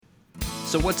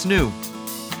So what's new?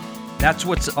 That's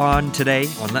what's on today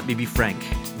on Let Me Be Frank.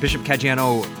 Bishop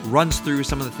Caggiano runs through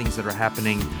some of the things that are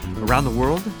happening around the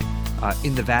world,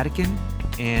 in the Vatican,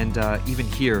 and even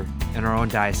here in our own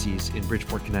diocese in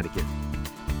Bridgeport, Connecticut.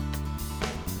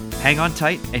 Hang on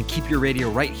tight and keep your radio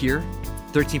right here,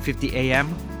 1350 AM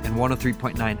and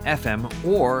 103.9 FM,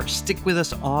 or stick with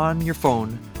us on your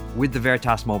phone with the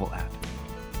Veritas mobile app.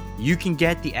 You can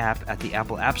get the app at the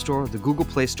Apple App Store, the Google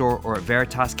Play Store, or at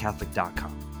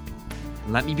veritascatholic.com.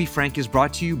 Let Me Be Frank is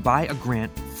brought to you by a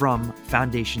grant from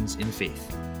Foundations in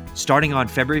Faith. Starting on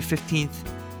February 15th,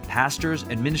 pastors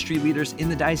and ministry leaders in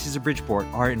the Diocese of Bridgeport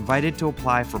are invited to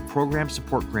apply for program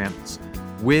support grants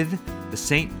with the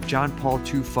St. John Paul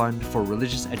II Fund for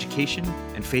Religious Education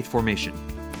and Faith Formation.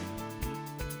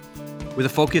 With a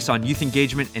focus on youth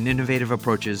engagement and innovative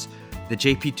approaches, the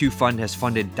JP2 Fund has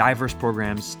funded diverse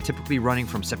programs typically running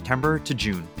from September to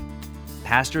June.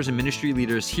 Pastors and ministry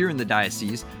leaders here in the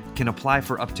diocese can apply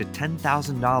for up to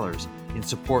 $10,000 in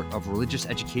support of religious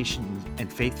education and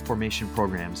faith formation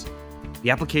programs.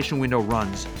 The application window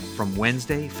runs from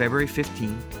Wednesday, February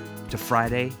 15th to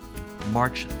Friday,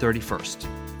 March 31st.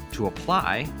 To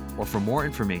apply or for more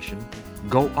information,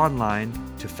 go online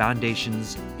to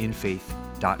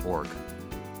foundationsinfaith.org.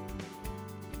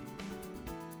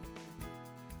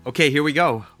 Okay, here we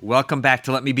go. Welcome back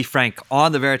to Let Me Be Frank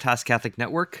on the Veritas Catholic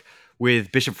Network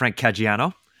with Bishop Frank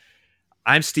Caggiano.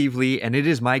 I'm Steve Lee, and it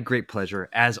is my great pleasure,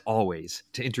 as always,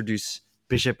 to introduce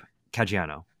Bishop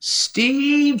Caggiano.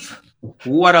 Steve,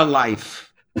 what a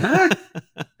life. Huh?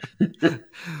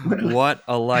 What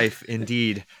a life,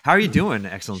 indeed. How are you doing,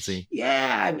 Excellency?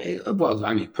 Yeah, I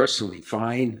mean, personally,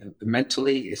 fine.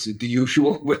 Mentally, it's the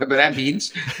usual, whatever that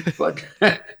means. But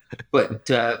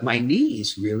my knee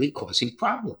is really causing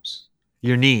problems.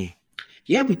 Your knee?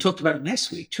 Yeah, we talked about it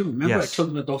last week, too. Remember, Yes. I told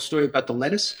them the whole story about the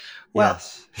lettuce? Well,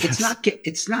 Yes. it's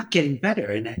not getting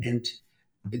better. And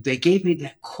they gave me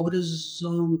that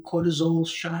cortisol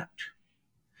shot.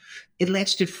 It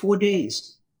lasted 4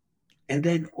 days. And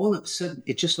then all of a sudden,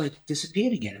 it just like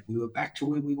disappeared again. We were back to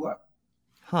where we were.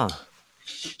 Huh.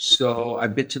 So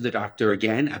I've been to the doctor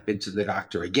again.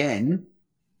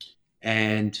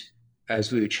 And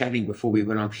as we were chatting before we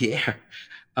went on the air,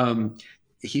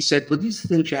 he said, well, these are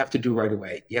things you have to do right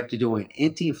away. You have to do an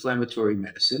anti-inflammatory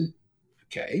medicine.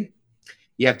 Okay.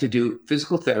 You have to do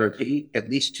physical therapy at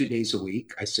least 2 days a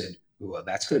week. I said, well,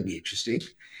 that's going to be interesting.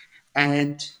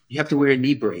 And you have to wear a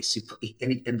knee brace.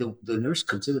 And the nurse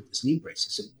comes in with this knee brace.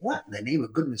 I said, what in the name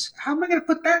of goodness? How am I going to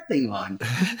put that thing on?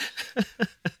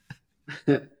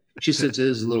 She says, it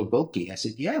is a little bulky. I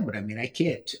said, yeah, but I mean, I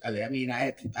can't. I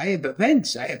have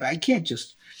events. I can't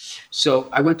just. So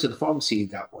I went to the pharmacy and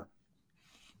got one.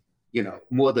 You know,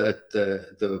 more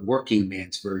the working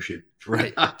man's version.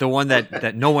 Right. The one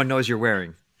that no one knows you're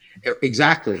wearing.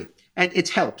 Exactly. And it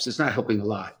helps. It's not helping a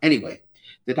lot. Anyway,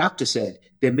 the doctor said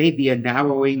there may be a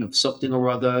narrowing of something or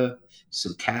other,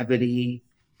 some cavity.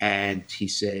 And he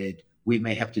said, we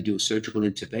may have to do a surgical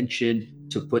intervention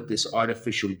to put this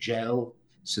artificial gel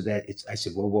so that it's, I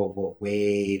said, whoa,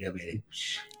 wait a minute.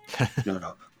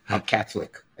 No, I'm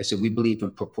Catholic. I said, we believe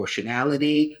in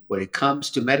proportionality when it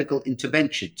comes to medical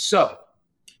intervention. So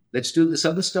let's do this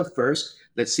other stuff first.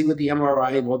 Let's see what the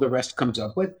MRI and all the rest comes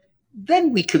up with.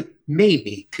 Then we could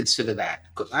maybe consider that,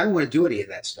 because I don't want to do any of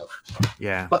that stuff.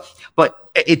 Yeah. But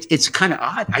it's kind of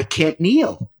odd. I can't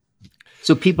kneel.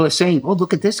 So people are saying, oh,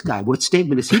 look at this guy. What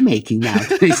statement is he making now?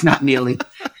 He's not kneeling.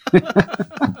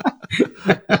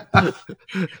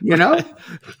 You know?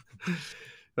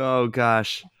 Oh,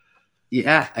 gosh.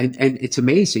 Yeah. And it's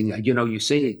amazing. You know, you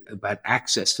say about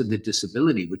access to the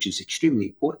disability, which is extremely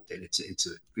important. And it's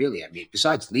a really, I mean,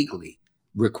 besides legally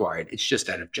required, it's just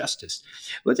out of justice.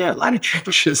 But there are a lot of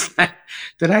churches that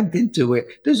I've been to where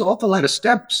there's an awful lot of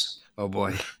steps. Oh,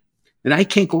 boy. And I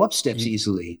can't go up steps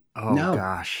easily. Oh, no.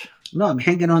 Gosh. No, I'm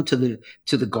hanging on to the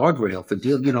guardrail for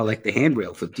dear, you know, like the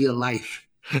handrail for dear life.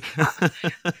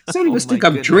 Some of us think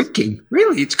I'm drinking.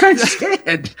 Really, it's kind of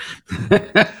sad.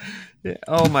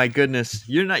 Oh my goodness,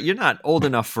 you're not old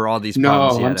enough for all these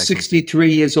problems yet. No, I'm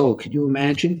 63 years old. Can you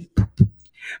imagine?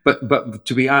 But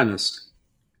to be honest,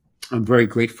 I'm very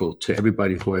grateful to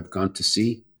everybody who I've gone to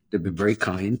see. They've been very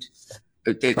kind.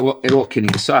 All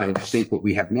kidding aside, I think what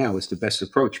we have now is the best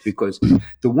approach, because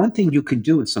the one thing you can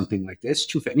do in something like this,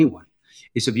 true for anyone,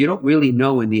 is if you don't really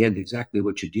know in the end exactly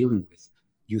what you're dealing with,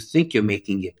 you think you're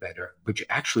making it better, but you're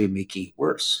actually making it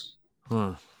worse.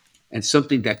 Huh. And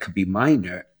something that could be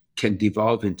minor can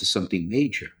devolve into something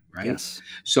major, right? Yes.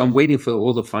 So I'm waiting for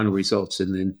all the final results,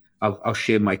 and then I'll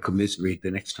share my commiserate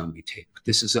the next time we tape.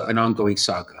 This is an ongoing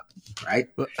saga, right?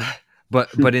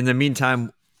 But in the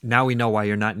meantime, now we know why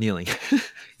you're not kneeling.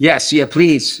 Yes, yeah,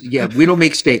 please. Yeah, we don't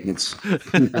make statements.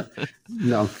 No.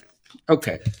 No.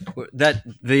 Okay. That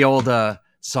the old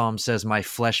psalm says, "My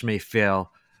flesh may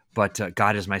fail, but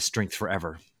God is my strength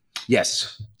forever."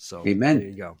 Yes. So there Amen.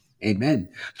 you go. Amen.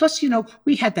 Plus,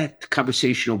 we had that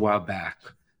conversation a while back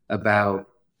about,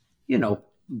 you know,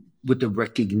 with the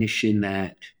recognition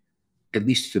that, at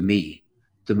least for me,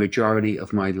 the majority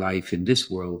of my life in this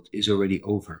world is already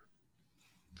over.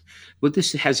 But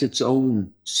this has its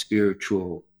own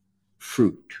spiritual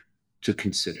fruit to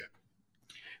consider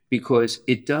because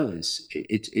it does.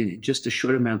 It's in just a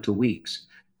short amount of weeks.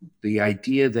 The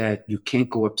idea that you can't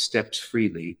go up steps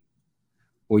freely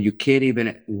or you can't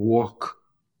even walk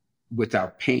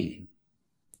without pain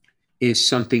is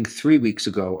something 3 weeks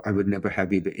ago I would never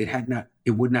have even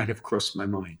it would not have crossed my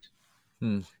mind.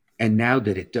 Hmm. And now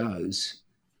that it does,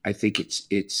 I think it's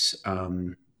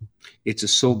a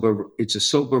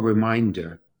sober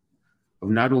reminder of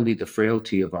not only the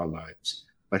frailty of our lives,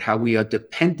 but how we are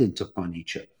dependent upon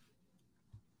each other.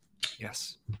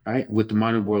 Yes. Right? What the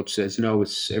modern world says, no,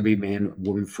 it's every man,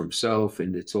 woman for himself,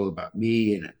 and it's all about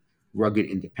me and rugged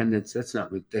independence. That's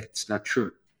not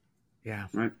true. Yeah.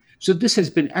 Right? So this has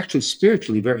been actually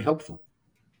spiritually very helpful.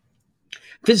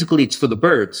 Physically, it's for the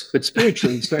birds, but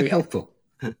spiritually, it's very helpful.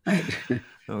 Right?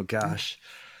 Oh gosh.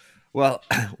 Well,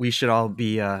 we should all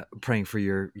be praying for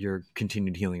your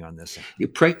continued healing on this. You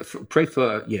pray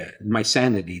for my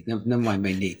sanity. Never mind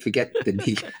my knee. Forget the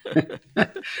knee.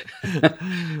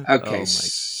 Okay, Oh my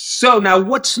so now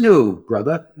what's new,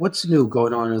 brother? What's new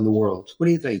going on in the world? What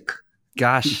do you think?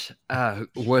 gosh.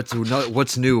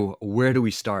 What's new? Where do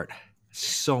we start?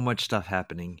 So much stuff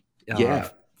happening. Yeah.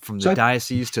 From the So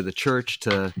diocese to the church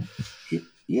to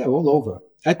yeah, all over.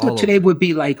 I thought all today over. would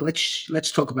be like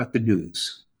let's talk about the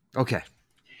news. Okay.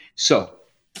 So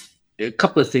a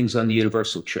couple of things on the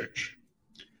Universal Church.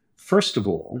 First of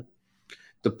all,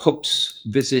 the Pope's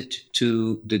visit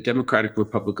to the Democratic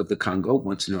Republic of the Congo,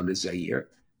 once known as Zaire,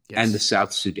 and the Yes.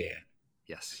 South Sudan.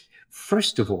 Yes.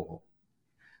 First of all,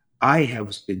 I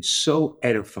have been so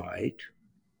edified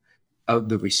of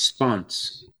the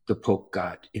response the Pope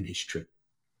got in his trip.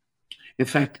 In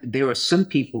fact, there are some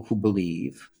people who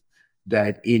believe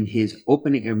that in his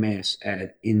opening air mass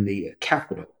in the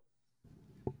capital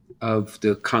of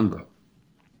the Congo,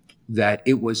 that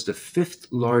it was the fifth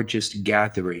largest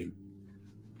gathering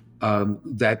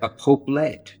that a pope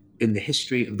led in the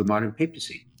history of the modern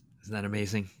papacy. Isn't that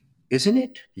amazing? Isn't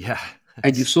it? Yeah.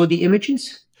 And you saw the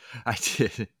images? I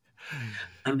did.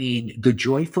 I mean, the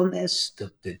joyfulness,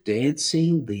 the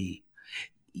dancing, we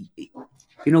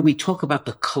talk about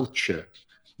the culture,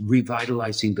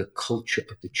 revitalizing the culture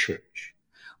of the church.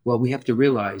 Well, we have to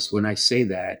realize when we say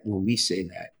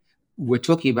that, we're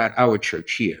talking about our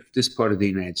church here, this part of the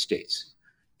United States.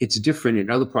 It's different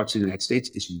in other parts of the United States.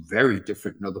 It's very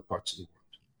different in other parts of the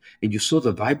world. And you saw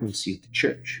the vibrancy of the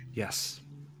church, Yes.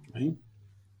 right?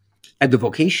 And the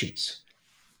vocations,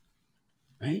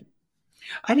 right?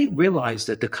 I didn't realize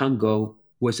that the Congo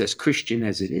was as Christian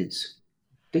as it is.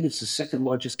 I think it's the second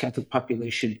largest Catholic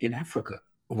population in Africa.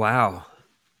 Wow.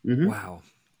 Mhm. Wow.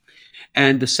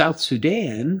 And the South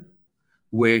Sudan,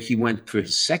 where he went for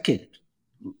his second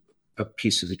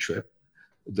piece of the trip,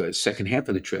 the second half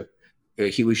of the trip,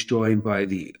 he was joined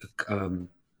um,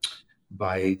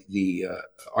 by the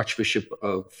Archbishop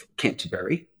of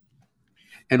Canterbury,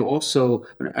 and also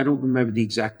I don't remember the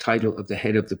exact title of the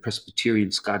head of the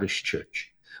Presbyterian Scottish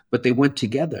Church, but they went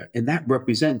together, and that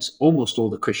represents almost all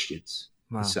the Christians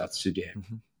in Wow. South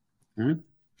Sudan. Hmm. Right?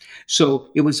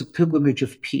 So it was a pilgrimage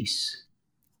of peace.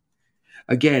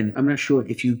 Again, I'm not sure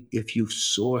if you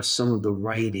saw some of the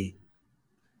writing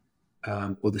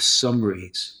or the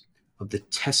summaries of the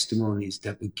testimonies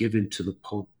that were given to the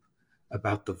Pope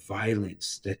about the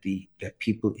violence that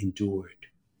people endured.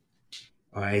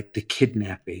 All right, the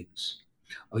kidnappings.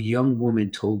 A young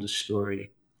woman told a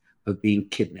story of being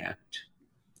kidnapped,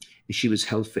 and she was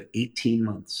held for 18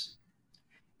 months,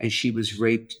 and she was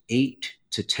raped 8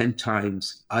 to 10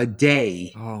 times a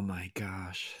day Oh my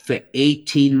gosh. for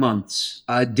 18 months,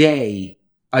 a day.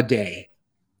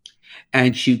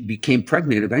 And she became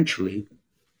pregnant eventually,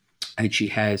 and she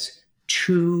has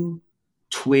two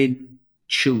twin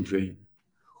children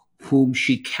whom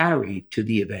she carried to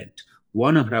the event,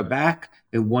 one on her back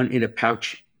and one in a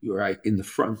pouch right in the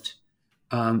front,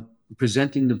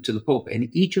 presenting them to the Pope. And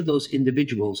each of those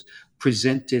individuals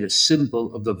presented a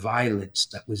symbol of the violence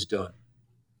that was done,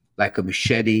 like a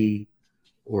machete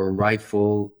or a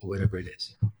rifle or whatever it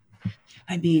is.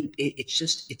 I mean,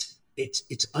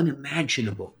 it's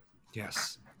unimaginable,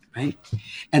 Yes. right?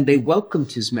 And they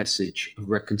welcomed his message of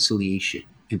reconciliation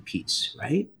and peace,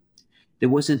 right? There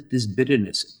wasn't this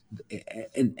bitterness.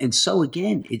 And so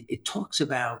again, it talks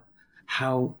about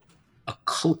how a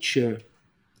culture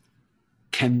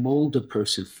can mold a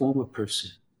person, form a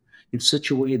person in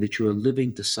such a way that you're a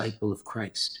living disciple of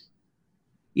Christ.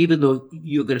 Even though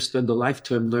you're going to spend a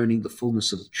lifetime learning the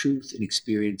fullness of the truth and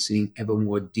experiencing ever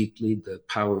more deeply the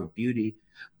power of beauty,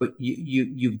 but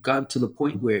you've gotten to the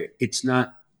point where it's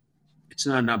not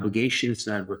an obligation, it's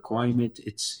not a requirement,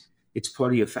 it's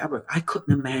part of your fabric. I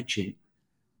couldn't imagine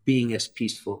being as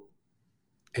peaceful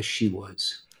as she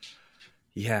was.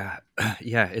 Yeah,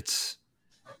 yeah, it's.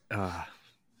 Uh,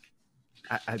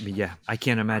 I mean, yeah, I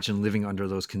can't imagine living under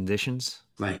those conditions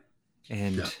Right.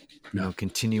 and No. you know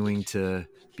continuing to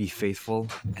be faithful,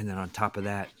 and then on top of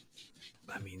that,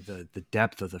 I mean the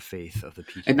depth of the faith of the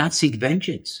people. And not seek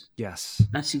vengeance. Yes.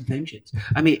 Not seek vengeance.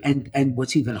 I mean, and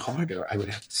what's even harder, I would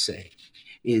have to say,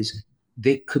 is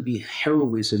there could be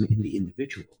heroism in the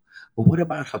individual. But what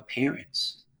about her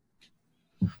parents?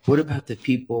 What about the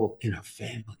people in her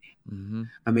family? Mm-hmm.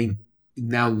 I mean,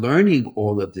 now learning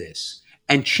all of this,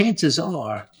 and chances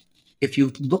are, if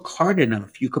you look hard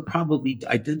enough, you could probably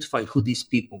identify who these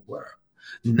people were.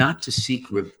 Not to seek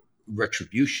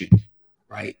retribution,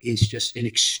 right, is just an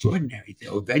extraordinary thing,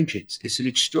 or vengeance. It's an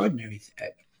extraordinary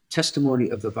testimony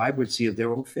of the vibrancy of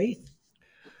their own faith.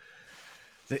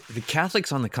 The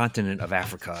Catholics on the continent of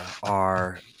Africa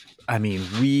are, I mean,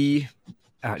 we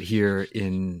out here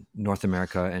in North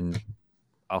America, and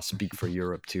I'll speak for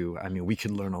Europe too. I mean, we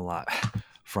could learn a lot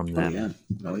from Oh them.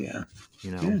 yeah, oh yeah,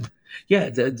 You know, yeah, yeah.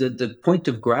 The point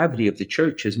of gravity of the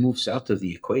church has moved south of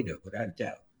the equator, without a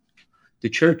doubt. The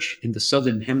church in the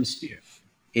southern hemisphere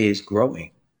is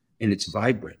growing, and it's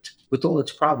vibrant with all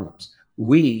its problems.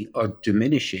 We are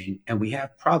diminishing, and we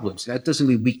have problems. That doesn't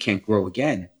mean we can't grow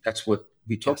again. That's what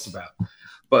we talked Yes. about.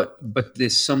 But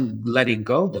there's some letting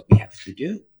go that we have to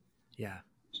do, yeah,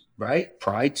 right?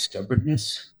 Pride,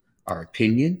 stubbornness, our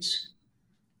opinions,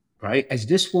 right? As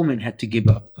this woman had to give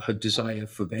up her desire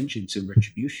for vengeance and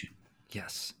retribution.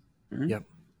 yes, Mhm. yep.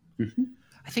 Mhm.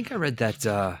 I think I read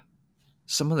that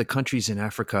some of the countries in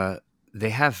Africa, they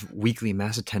have weekly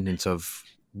mass attendance of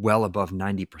well above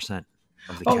 90%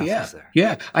 of the Oh yeah, Catholics there.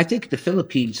 yeah. I think the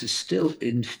Philippines is still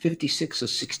in 56 or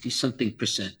 60 something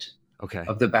percent Okay,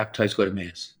 of the baptized go to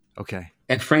mass. okay.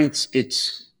 And France,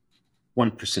 it's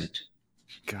 1%.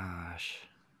 Gosh,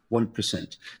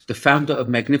 1%. The founder of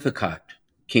Magnificat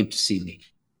came to see me,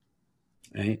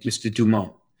 right? Mr.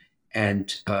 Dumont.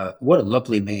 And what a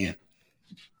lovely man.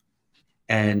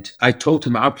 And I told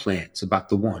him our plans about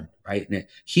the one, right? And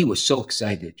he was so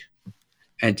excited.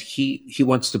 And he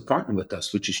wants to partner with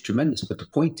us, which is tremendous. But the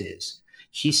point is,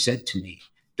 he said to me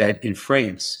that in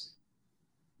France,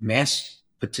 mass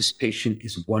participation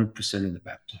is 1% of the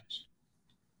baptized.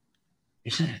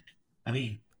 Isn't it? I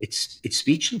mean, it's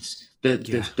speechless.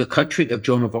 yeah, The country of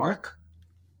Joan of Arc,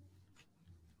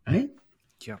 right?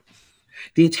 yep.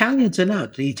 The Italians are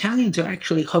not. The Italians are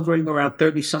actually hovering around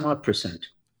 30 some odd percent.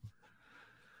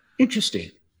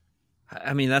 Interesting.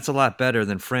 I mean, that's a lot better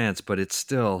than France, but it's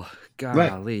still, Right,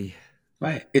 golly,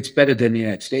 right. It's better than the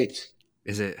United States.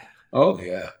 is it? Oh,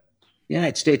 yeah. The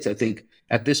United States, I think,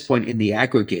 at this point in the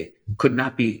aggregate, could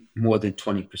not be more than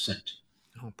 20%.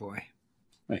 Oh boy.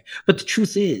 Right. But the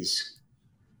truth is,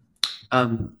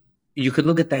 you could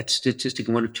look at that statistic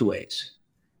in one of two ways.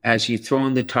 As you throw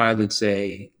in the tile and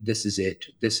say, this is it,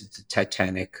 this is the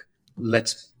Titanic,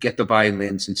 let's get the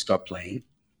violins and start playing.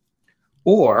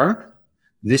 Or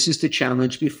this is the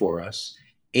challenge before us.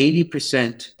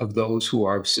 80% of those who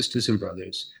are sisters and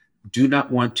brothers do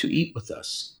not want to eat with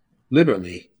us.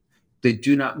 Literally, they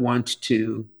do not want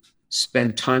to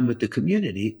spend time with the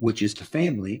community, which is the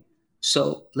family.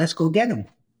 So let's go get them.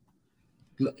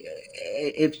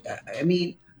 I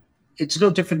mean, it's no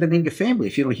different than in your family.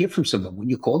 If you don't hear from someone, when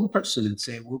you call the person and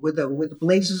say, well, where the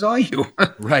blazes are you?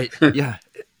 Right. Yeah.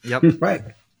 Yep. Right.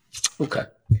 Okay.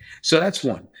 So that's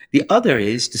one. The other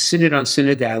is the Synod on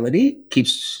Synodality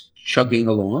keeps chugging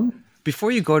along.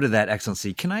 Before you go to that,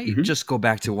 Excellency, can I just go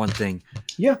back to one thing?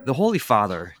 Yeah. The Holy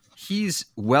Father, he's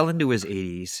well into his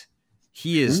 80s.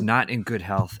 He is not in good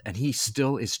health, and he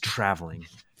still is traveling.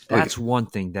 That's one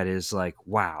thing that is like,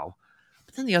 wow.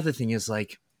 But then the other thing is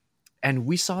like, and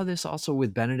we saw this also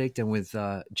with Benedict and with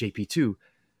JP too,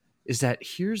 is that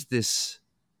here's this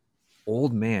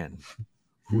old man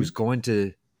who's going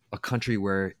to a country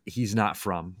where he's not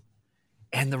from,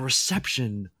 and the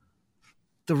reception,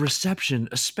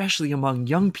 especially among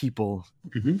young people,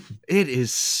 it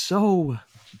is so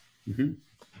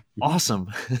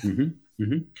awesome.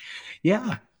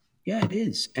 Yeah, it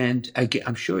is. And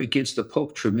I'm sure it gives the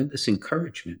Pope tremendous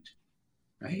encouragement,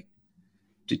 right,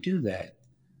 to do that.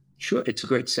 Sure, it's a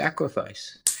great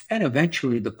sacrifice. And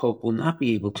eventually the Pope will not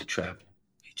be able to travel.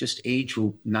 Just age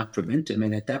will not prevent him.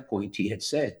 And at that point, he had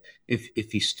said,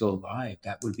 if he's still alive,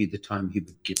 that would be the time he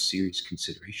would give serious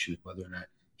consideration of whether or not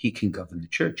he can govern the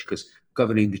church. Because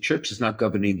governing the church is not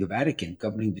governing the Vatican.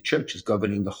 Governing the church is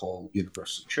governing the whole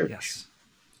universal church. Yes.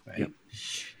 Right. Yep.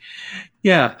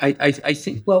 Yeah, I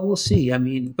think, well, we'll see. I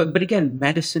mean, but again,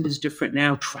 medicine is different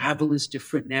now. Travel is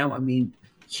different now. I mean,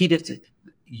 he doesn't,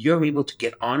 you're able to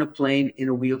get on a plane in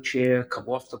a wheelchair, come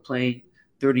off the plane.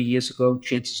 30 years ago,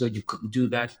 chances are you couldn't do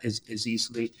that as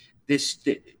easily. It's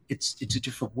a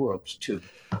different world too.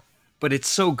 But it's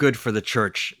so good for the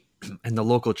church and the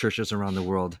local churches around the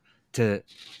world to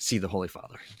see the Holy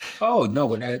Father. Oh no,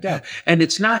 without a doubt. And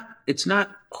it's not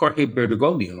Jorge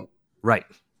Bergoglio, Right.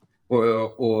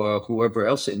 or whoever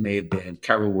else it may have been,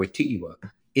 Karol Wojtyła.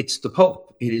 It's the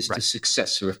Pope. It is Right. the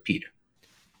successor of Peter.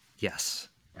 Yes.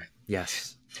 Right.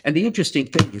 Yes. And the interesting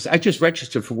thing is, I just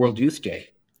registered for World Youth Day.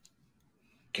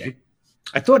 Okay.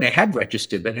 I thought I had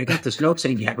registered, but I got this note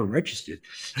saying you haven't registered.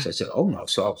 So I said, oh no.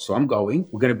 So I'm going.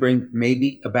 We're going to bring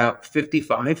maybe about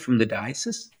 55 from the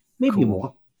diocese, maybe Cool.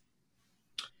 more.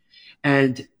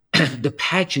 And the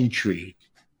pageantry,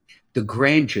 the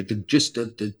grandeur,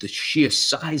 the sheer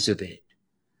size of it,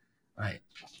 right,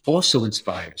 also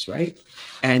inspires, right?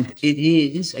 And it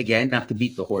is, again, not to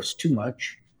beat the horse too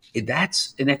much,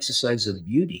 that's an exercise of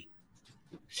beauty.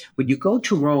 When you go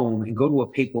to Rome and go to a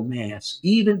papal mass,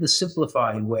 even the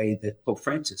simplified way that Pope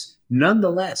Francis,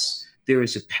 nonetheless, there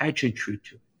is a pageantry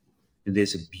to it, and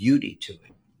there's a beauty to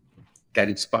it that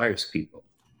inspires people,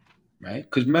 right?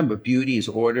 Because remember, beauty is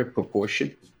order,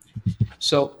 proportion.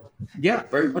 So, yeah,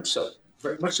 very much so.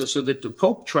 Very much so. So that the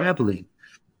Pope traveling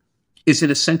is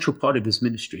an essential part of his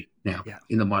ministry now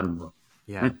in the modern world.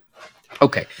 Yeah. Right?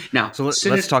 Okay. Now, so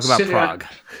let's talk about Prague.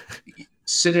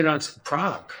 Synod on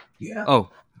Prague. Yeah. Oh,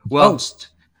 well.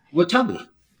 Well, tell me.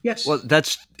 Yes. Well,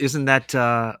 isn't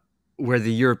that where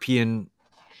the European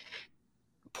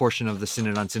portion of the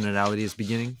Synod on Synodality is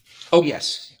beginning? Oh,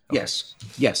 yes. Yes.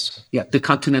 Yes. Yeah. The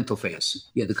continental phase.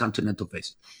 Yeah, the continental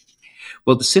phase.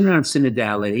 Well, the Synod on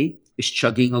Synodality is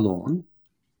chugging along.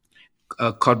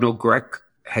 Cardinal Grech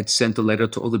had sent a letter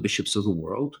to all the bishops of the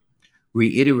world,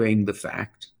 reiterating the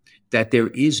fact that there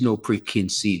is no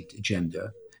preconceived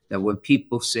agenda, that when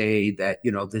people say that,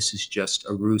 this is just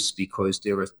a ruse because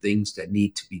there are things that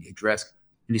need to be addressed,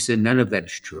 and he said none of that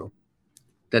is true,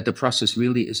 that the process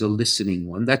really is a listening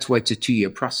one. That's why it's a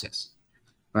 2-year process,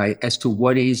 right? As to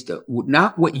what is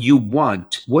not what you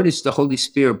want, what is the Holy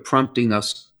Spirit prompting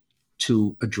us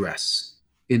to address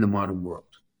in the modern world?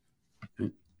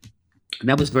 And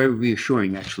that was very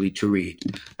reassuring, actually, to read.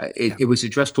 It was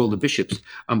addressed to all the bishops.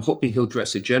 I'm hoping he'll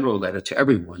address a general letter to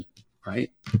everyone,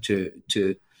 right?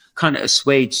 To kind of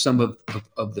assuage some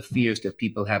of the fears that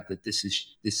people have that this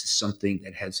is something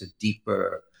that has a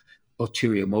deeper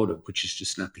ulterior motive, which is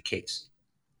just not the case.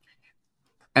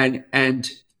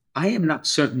 And I am not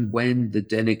certain when the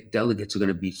delegates are going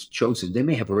to be chosen. They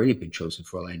may have already been chosen,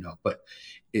 for all I know. But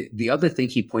the other thing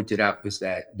he pointed out was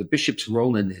that the bishop's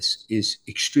role in this is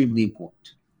extremely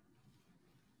important.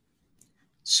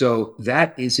 So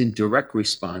that is in direct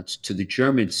response to the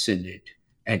German synod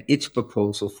and its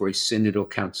proposal for a synodal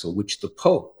council, which the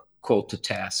Pope called to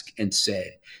task and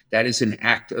said that is an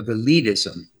act of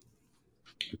elitism,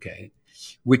 okay,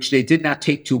 which they did not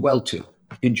take too well to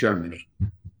in Germany.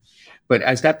 But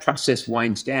as that process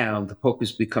winds down, the Pope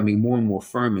is becoming more and more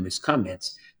firm in his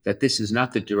comments that this is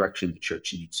not the direction the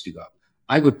church needs to go.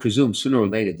 I would presume sooner or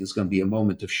later there's going to be a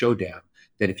moment of showdown,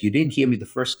 that if you didn't hear me the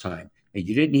first time, and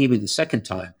you didn't hear me the second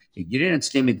time, and you didn't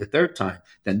understand me the third time,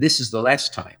 then this is the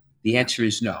last time. The answer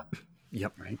is no.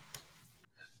 Yep. Right?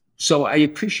 So I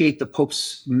appreciate the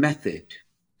Pope's method,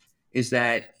 is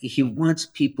that he wants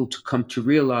people to come to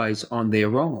realize on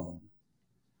their own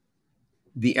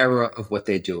the error of what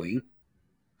they're doing.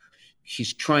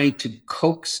 He's trying to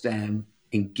coax them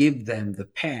and give them the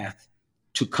path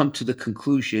to come to the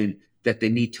conclusion that they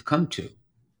need to come to.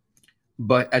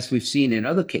 But as we've seen in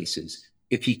other cases,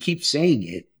 if he keeps saying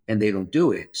it and they don't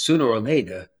do it, sooner or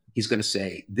later, he's going to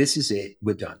say, this is it,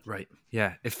 we're done. Right.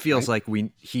 Yeah. It feels like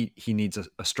he needs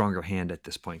a stronger hand at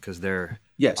this point because they're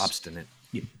obstinate.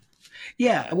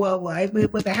 Yeah. Well, I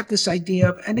have this idea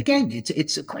of, and again,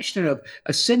 it's a question of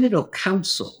a synodal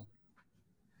council.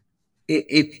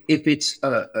 If it's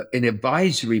an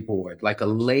advisory board, like a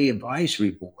lay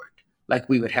advisory board, like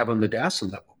we would have on the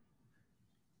diocesan level,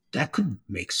 that could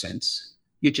make sense.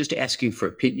 You're just asking for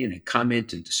opinion and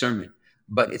comment and discernment,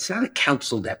 but it's not a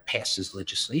council that passes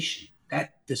legislation.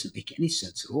 That doesn't make any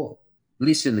sense at all, at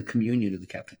least in the communion of the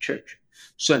Catholic Church.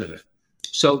 So anyway,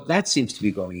 So that seems to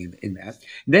be going in that.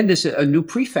 And then there's a new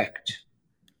prefect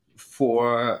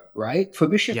for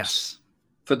bishops, Yes.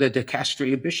 for the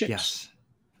dicastery of bishops. Yes.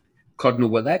 Cardinal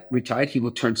Ouellet retired. He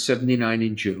will turn 79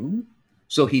 in June,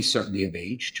 so he's certainly of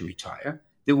age to retire.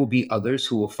 There will be others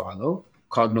who will follow.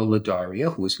 Cardinal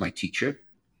Ladaria, who was my teacher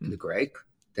in the Greg.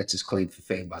 That's his claim for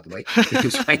fame, by the way. He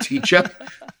was my teacher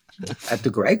at the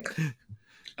Greg,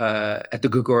 at the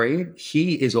Gregorian.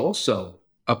 He is also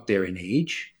up there in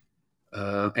age.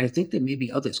 And I think there may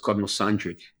be others, Cardinal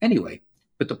Sandri. Anyway,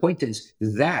 but the point is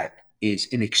that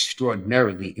is an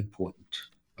extraordinarily important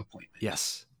appointment.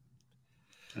 Yes.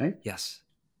 Right? Yes.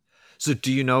 So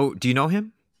do you know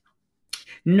him?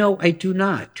 No, I do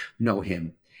not know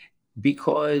him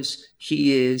because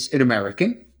he is an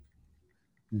American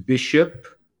bishop,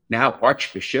 now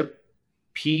Archbishop,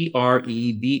 Prebost,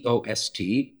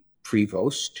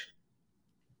 Prevost.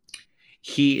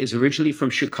 He is originally from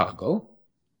Chicago.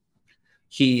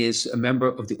 He is a member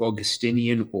of the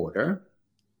Augustinian order.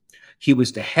 He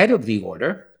was the head of the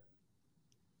order,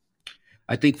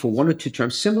 I think, for 1 or 2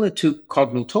 terms, similar to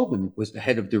Cardinal Tobin was the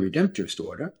head of the Redemptorist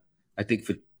order, I think,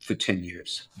 for 10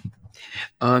 years.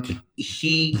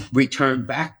 He returned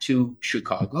back to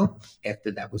Chicago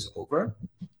after that was over.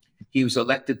 He was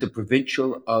elected the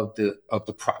provincial of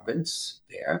the province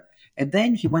there, and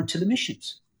then he went to the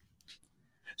missions.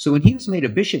 So when he was made a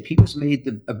bishop, he was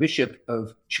made a bishop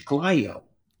of Chiclayo,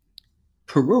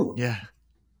 Peru. Yeah.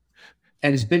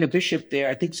 And has been a bishop there,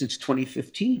 I think, since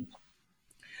 2015.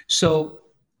 So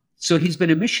he's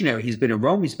been a missionary. He's been in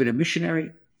Rome. He's been a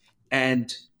missionary,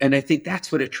 and I think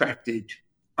that's what attracted.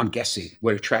 I'm guessing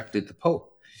what attracted the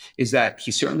Pope is that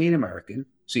he's certainly an American,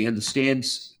 so he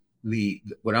understands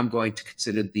what I'm going to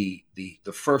consider the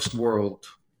first world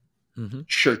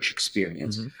church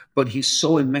experience. But he's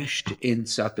so enmeshed in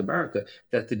South America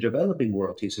that the developing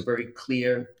world, he has a very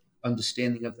clear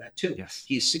understanding of that too. Yes.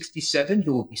 He is 67. He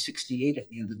will be 68 at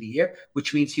the end of the year,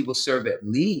 which means he will serve at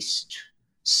least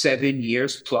 7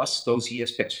 years plus those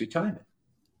years past retirement.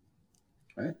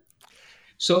 Right.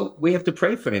 So we have to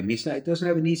pray for him. He doesn't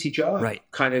have an easy job. Right.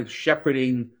 Kind of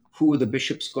shepherding who are the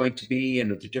bishops going to be in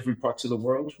the different parts of the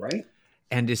world. Right.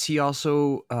 And is he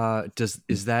also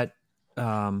is that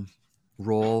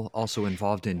role also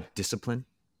involved in discipline?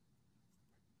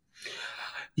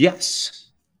 Yes.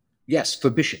 Yes, for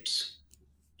bishops.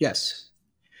 Yes.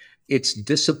 It's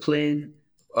discipline.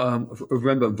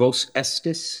 Remember, vos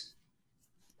estis,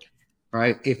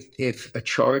 right? If a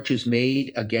charge is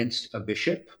made against a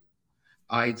bishop,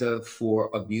 either for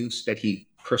abuse that he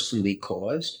personally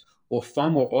caused, or far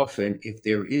more often, if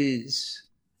there is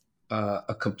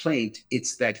a complaint,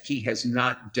 it's that he has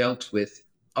not dealt with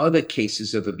other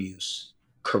cases of abuse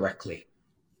correctly.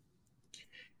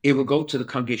 It will go to the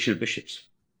Congregation of Bishops,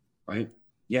 right?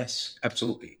 Yes,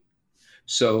 absolutely.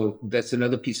 So that's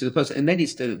another piece of the puzzle. And then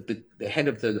he's the head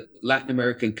of the Latin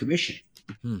American Commission,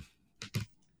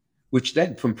 which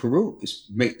then from Peru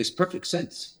makes perfect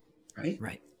sense, right?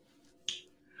 Right.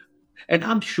 And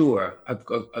I'm sure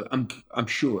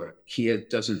he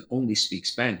doesn't only speak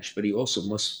Spanish, but he also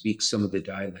must speak some of the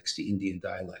dialects, the Indian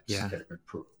dialects that are in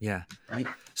Peru. Yeah. Right.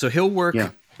 So he'll work.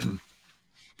 Yeah.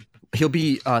 He'll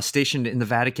be stationed in the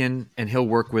Vatican, and he'll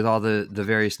work with all the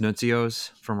various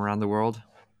nuncios from around the world.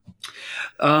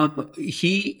 The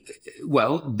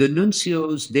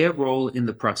nuncios, their role in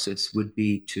the process would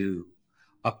be to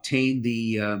obtain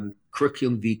the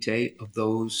curriculum vitae of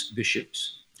those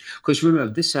bishops. Because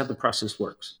remember, this is how the process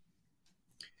works.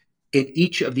 In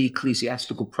each of the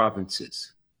ecclesiastical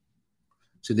provinces,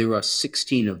 so there are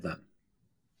 16 of them,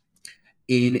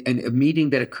 in a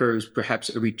meeting that occurs perhaps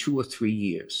every 2 or 3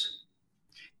 years,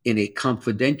 in a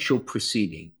confidential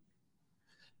proceeding,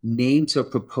 names are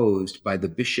proposed by the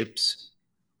bishops,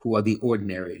 who are the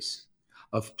ordinaries,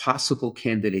 of possible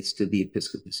candidates to the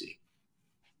episcopacy.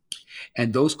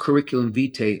 And those curriculum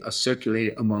vitae are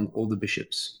circulated among all the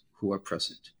bishops who are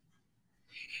present.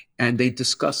 And they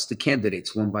discuss the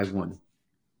candidates one by one.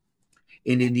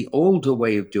 And in the older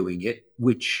way of doing it,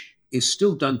 which is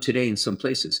still done today in some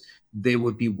places, there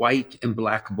would be white and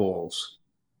black balls.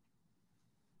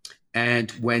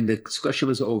 And when the discussion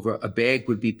was over, a bag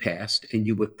would be passed, and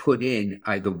you would put in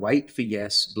either white for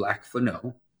yes, black for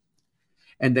no,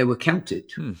 and they were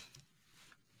counted.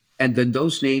 And then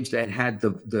those names that had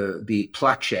the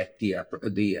plachet,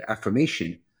 the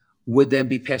affirmation, would then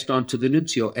be passed on to the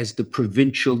nuncio as the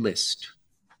provincial list.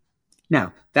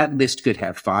 Now, that list could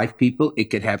have 5 people, it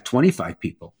could have 25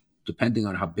 people, depending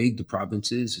on how big the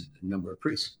province is and the number of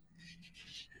priests.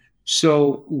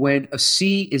 So when a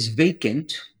see is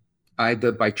vacant,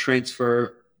 either by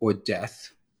transfer or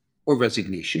death or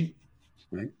resignation,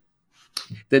 right?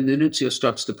 then the nuncio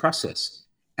starts the process.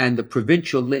 And the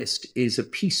provincial list is a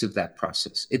piece of that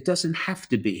process. It doesn't have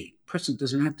to be, person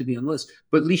doesn't have to be on the list,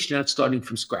 but at least you're not starting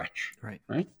from scratch. Right.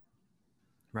 Right?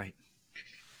 Right.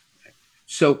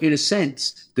 So in a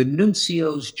sense, the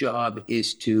nuncio's job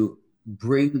is to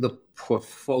bring the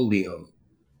portfolio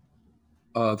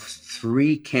of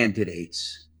 3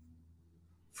 candidates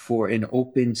for an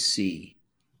open see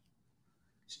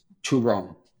to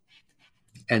Rome.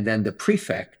 And then the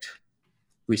prefect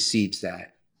receives that.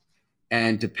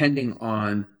 And depending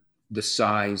on the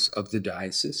size of the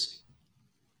diocese,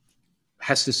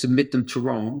 has to submit them to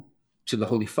Rome, to the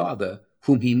Holy Father,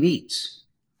 whom he meets,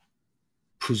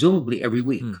 presumably every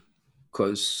week,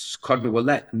 because Cardinal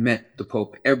Ouellet met the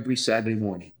Pope every Saturday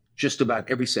morning, just about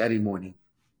every Saturday morning,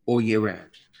 all year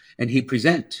round. And he'd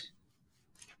present.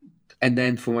 And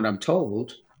then from what I'm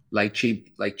told, like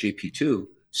JP2,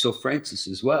 so Francis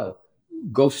as well,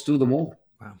 goes through them all.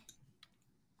 Wow.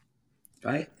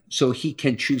 Right? So he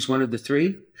can choose one of the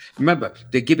 3. Remember,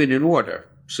 they're given in order.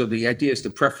 So the idea is the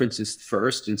preference is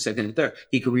first and second and third.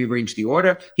 He could rearrange the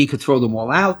order. He could throw them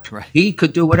all out. Right. He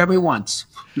could do whatever he wants.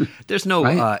 There's no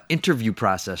Right? interview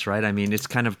process, right? I mean, it's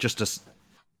kind of just a...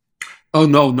 Oh,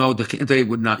 no, they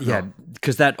would not know. Yeah,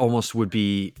 because that almost would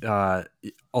be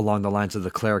along the lines of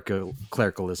the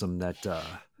clericalism that...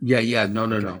 Yeah,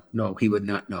 no, he would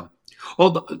not know.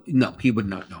 Although, no, he would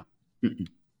not know.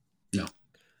 No.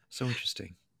 So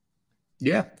interesting.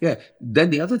 Yeah.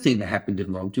 Then the other thing that happened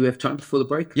in Rome, do we have time before the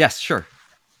break? Yes, sure.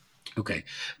 Okay.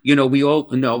 We all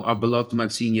know our beloved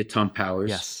Monsignor Tom Powers,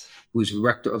 Yes. who's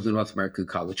rector of the North American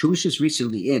College, who was just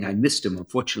recently in. I missed him,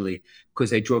 unfortunately,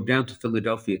 because I drove down to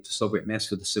Philadelphia to celebrate Mass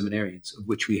for the seminarians, of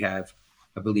which we have,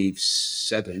 I believe,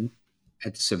 7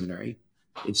 at the seminary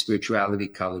in Spirituality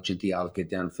College and Theology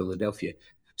down in Philadelphia.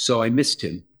 So I missed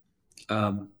him.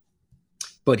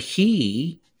 But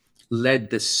he led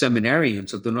the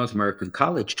seminarians of the North American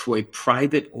College to a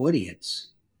private audience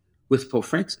with Pope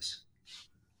Francis.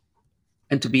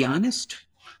 And to be honest,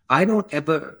 I don't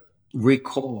ever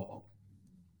recall,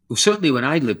 well, certainly when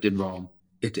I lived in Rome,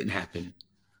 it didn't happen,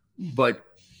 but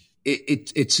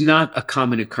it's not a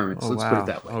common occurrence. Let's put it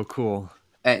that way. Oh, cool.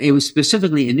 It was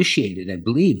specifically initiated, I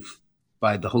believe,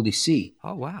 by the Holy See.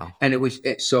 Oh, wow. And it was,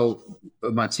 so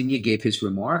Monsignor gave his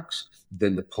remarks,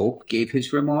 then the Pope gave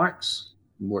his remarks,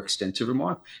 more extensive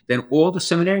remark. Then all the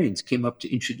seminarians came up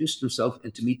to introduce themselves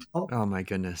and to meet the Pope. Oh, my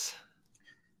goodness.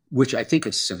 Which I think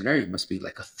as a seminarian must be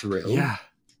like a thrill. Yeah.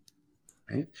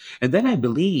 Right? And then I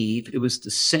believe it was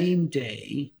the same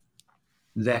day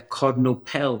that Cardinal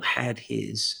Pell had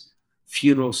his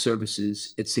funeral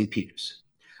services at St. Peter's,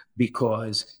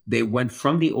 because they went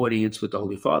from the audience with the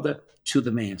Holy Father to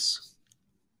the Mass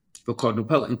for Cardinal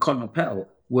Pell. And Cardinal Pell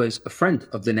was a friend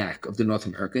of the NAC, of the North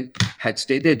American, had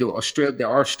stayed there. There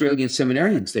are Australian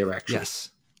seminarians there, actually. Yes.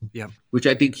 Yeah. Which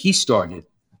I think he started.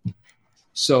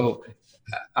 So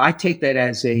I take that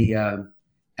as a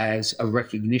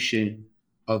recognition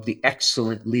of the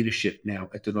excellent leadership now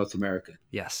at the North American.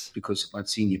 Yes. Because of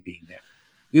Monsignor being there.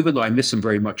 Even though I miss him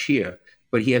very much here,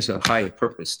 but he has a higher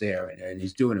purpose there, and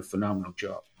he's doing a phenomenal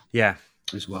job. Yeah.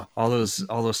 As well. All those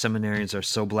seminarians are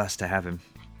so blessed to have him.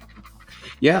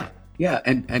 Yeah.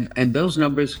 And those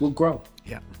numbers will grow.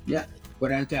 Yeah.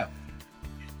 Without a doubt.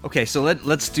 Okay, so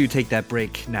let's take that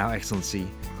break now, Excellency.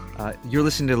 You're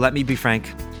listening to Let Me Be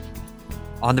Frank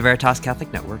on the Veritas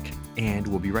Catholic Network, and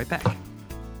we'll be right back.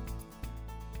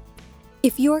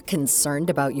 If you're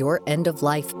concerned about your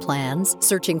end-of-life plans,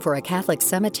 searching for a Catholic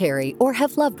cemetery, or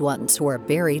have loved ones who are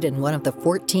buried in one of the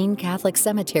 14 Catholic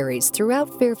cemeteries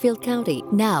throughout Fairfield County,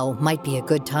 now might be a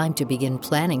good time to begin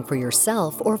planning for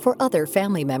yourself or for other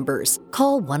family members.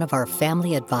 Call one of our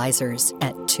family advisors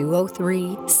at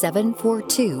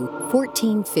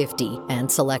 203-742-1450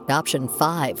 and select option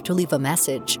 5 to leave a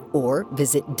message, or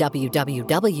visit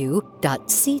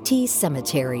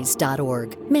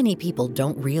www.ctcemeteries.org. Many people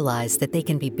don't realize that they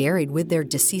can be buried with their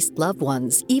deceased loved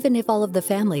ones, even if all of the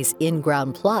family's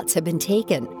in-ground plots have been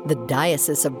taken. The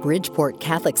Diocese of Bridgeport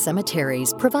Catholic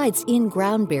Cemeteries provides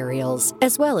in-ground burials,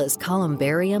 as well as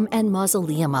columbarium and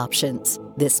mausoleum options.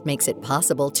 This makes it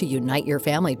possible to unite your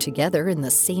family together in the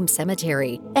same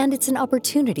cemetery, and it's an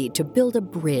opportunity to build a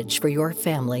bridge for your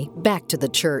family back to the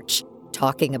church.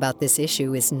 Talking about this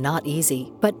issue is not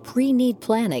easy, but pre-need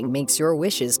planning makes your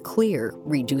wishes clear,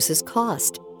 reduces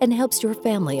cost, and helps your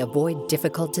family avoid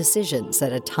difficult decisions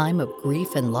at a time of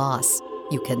grief and loss.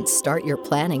 You can start your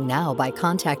planning now by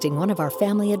contacting one of our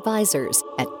family advisors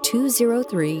at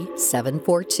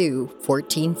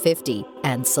 203-742-1450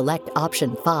 and select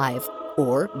option 5,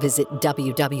 or visit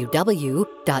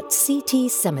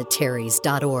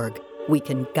www.ctcemeteries.org. We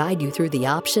can guide you through the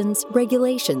options,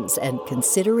 regulations, and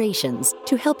considerations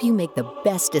to help you make the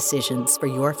best decisions for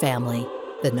your family.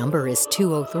 The number is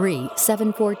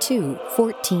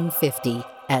 203-742-1450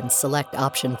 and select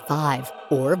option 5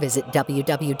 or visit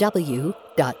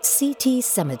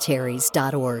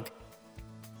www.ctcemeteries.org.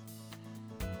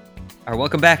 All right,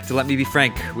 welcome back to Let Me Be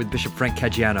Frank with Bishop Frank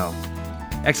Caggiano.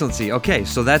 Excellency. Okay,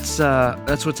 so that's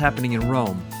what's happening in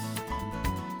Rome.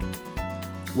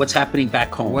 What's happening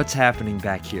back home? What's happening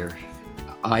back here?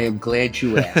 I am glad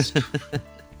you asked.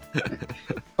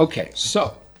 Okay,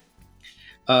 so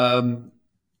I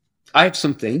have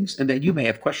some things, and then you may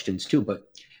have questions too. But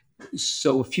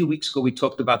so a few weeks ago, we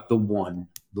talked about the one.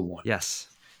 Yes.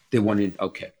 The one in,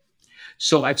 okay.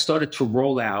 So I've started to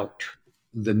roll out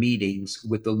the meetings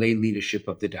with the lay leadership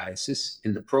of the diocese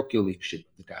and the parochial leadership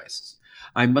of the diocese.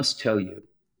 I must tell you,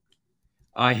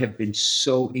 I have been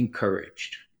so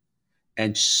encouraged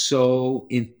and so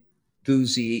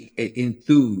enthused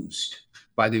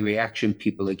by the reaction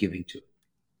people are giving to it.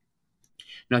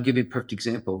 And I'll give you a perfect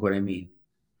example of what I mean.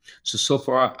 So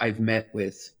far I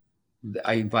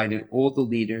invited all the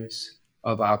leaders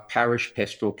of our parish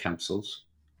pastoral councils,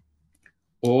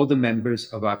 all the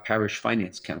members of our parish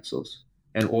finance councils,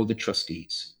 and all the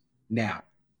trustees. Now,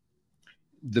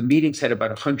 the meetings had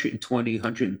about 120,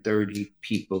 130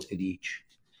 people in each.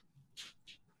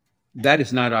 That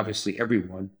is not obviously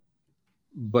everyone,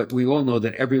 but we all know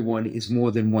that everyone is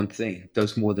more than one thing,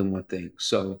 does more than one thing.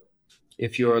 So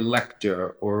if you're a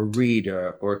lector or a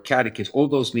reader or a catechist, all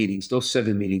those meetings, those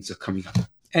 7 meetings are coming up.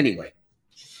 Anyway,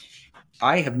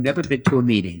 I have never been to a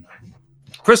meeting.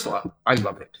 First of all, I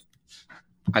love it.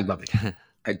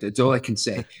 That's all I can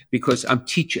say, because I'm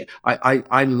teaching.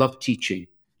 I love teaching.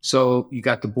 So you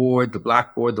got the board, the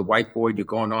blackboard, the whiteboard, you're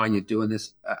going on, you're doing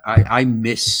this. I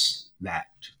miss that.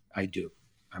 I do.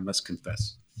 I must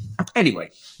confess.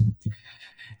 Anyway,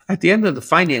 at the end of the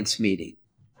finance meeting,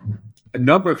 a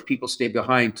number of people stayed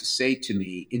behind to say to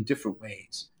me in different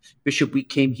ways, Bishop, we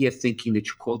came here thinking that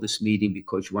you called this meeting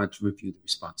because you wanted to review the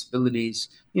responsibilities,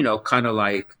 kind of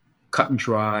like cut and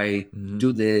dry,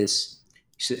 do this.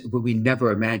 But we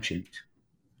never imagined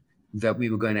that we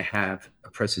were going to have a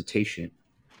presentation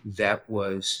that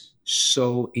was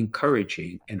so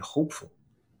encouraging and hopeful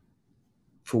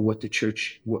for what the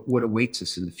church, what awaits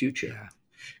us in the future. Yeah.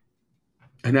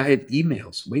 And I had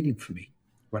emails waiting for me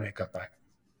when I got back.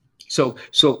 So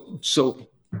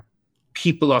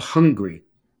people are hungry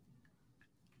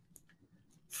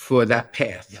for that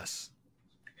path. Yes.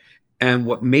 And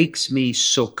what makes me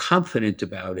so confident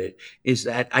about it is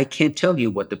that I can't tell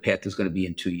you what the path is going to be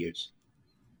in 2 years.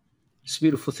 It's a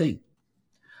beautiful thing.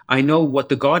 I know what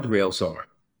the guardrails are: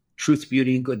 truth,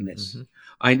 beauty, and goodness. Mm-hmm.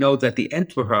 I know that the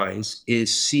enterprise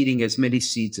is seeding as many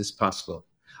seeds as possible.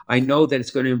 I know that it's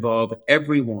going to involve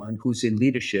everyone who's in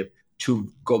leadership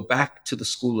to go back to the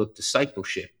school of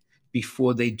discipleship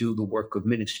before they do the work of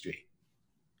ministry.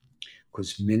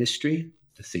 Because ministry,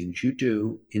 the things you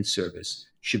do in service,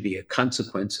 should be a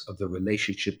consequence of the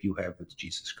relationship you have with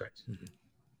Jesus Christ. Mm-hmm.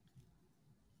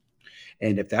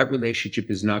 And if that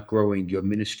relationship is not growing, your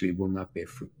ministry will not bear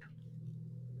fruit.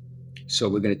 So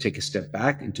we're going to take a step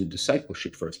back and do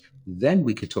discipleship first. Then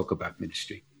we could talk about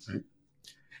ministry. Right?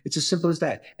 It's as simple as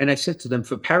that. And I said to them,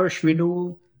 for parish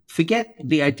renewal, forget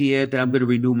the idea that I'm going to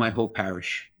renew my whole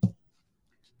parish.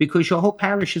 Because your whole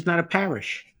parish is not a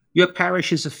parish. Your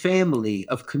parish is a family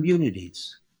of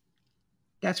communities.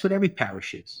 That's what every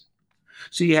parish is.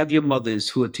 So you have your mothers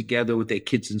who are together with their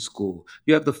kids in school.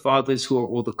 You have the fathers who are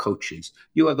all the coaches.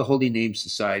 You have the Holy Name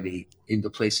Society in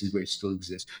the places where it still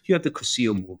exists. You have the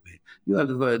Cursillo movement. You have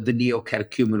the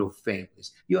neo-catechumenal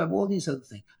families. You have all these other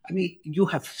things. I mean, you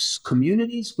have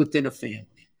communities within a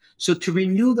family. So to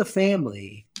renew the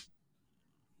family,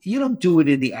 you don't do it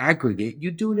in the aggregate.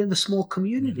 You do it in the small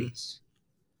communities.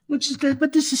 Mm-hmm.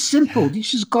 But this is simple.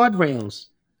 These are guardrails,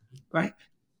 right?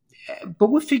 But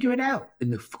we'll figure it out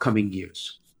in the coming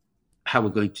years, how we're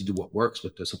going to do what works,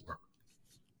 what doesn't work.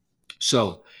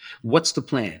 So what's the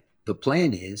plan? The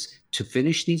plan is to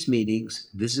finish these meetings.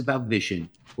 This is about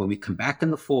vision. When we come back in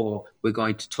the fall, we're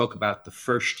going to talk about the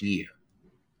first year.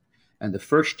 And the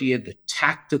first year, the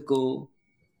tactical,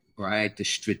 right, the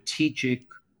strategic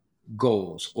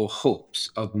goals or hopes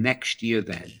of next year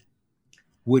then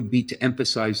would be to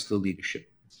emphasize the leadership.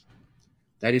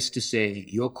 That is to say,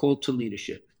 you're called to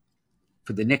leadership.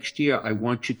 For the next year, I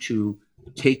want you to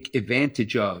take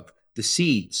advantage of the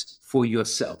seeds for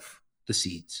yourself,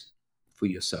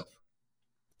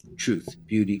 Truth,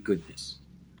 beauty, goodness.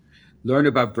 Learn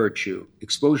about virtue.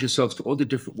 Expose yourselves to all the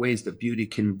different ways that beauty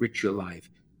can enrich your life.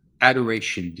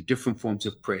 Adoration, the different forms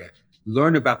of prayer.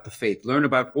 learn about the faith, learn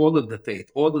about all of the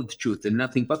faith, all of the truth, and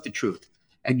nothing but the truth.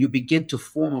 And you begin to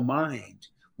form a mind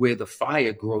where the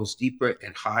fire grows deeper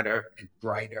and hotter and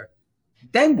brighter.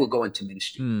 Then we'll go into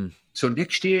ministry. So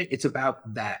next year, it's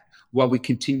about that while we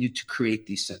continue to create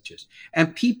these centers.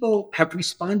 And people have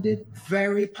responded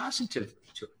very positively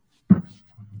to it.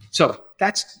 So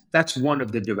that's one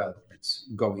of the developments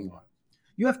going on.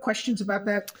 You have questions about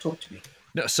that? Talk to me.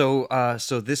 No, so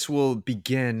this will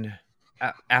begin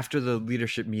after the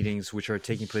leadership meetings, which are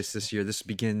taking place this year. This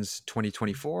begins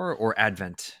 2024 or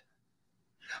Advent?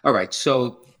 All right.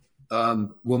 So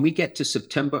when we get to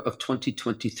September of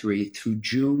 2023 through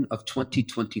June of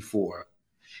 2024,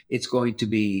 it's going to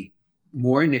be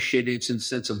more initiatives in the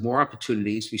sense of more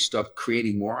opportunities. We start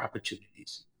creating more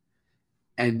opportunities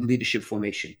and leadership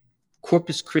formation.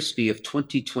 Corpus Christi of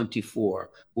 2024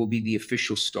 will be the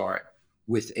official start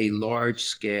with a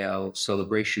large-scale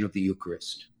celebration of the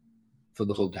Eucharist for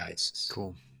the whole diocese.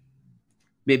 Cool.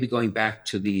 Maybe going back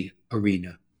to the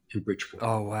arena in Bridgeport.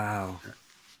 Oh, wow.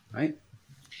 Right?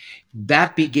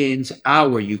 That begins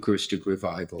our Eucharistic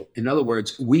revival. In other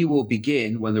words, we will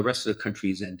begin when the rest of the country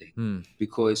is ending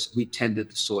because we tended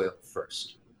the soil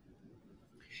first.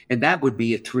 And that would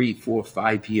be a 3, 4,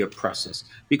 5 year process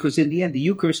because in the end, the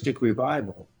Eucharistic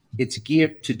revival, it's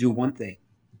geared to do one thing,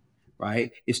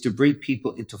 right? Is to bring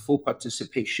people into full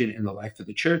participation in the life of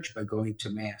the church by going to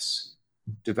Mass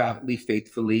devoutly,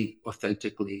 faithfully,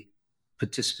 authentically,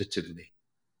 participatively.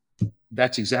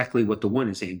 That's exactly what the one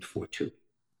is aimed for too.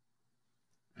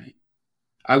 Right?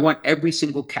 I want every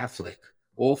single Catholic,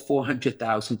 all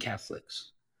 400,000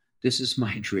 Catholics. This is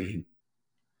my dream.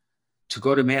 To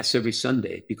go to Mass every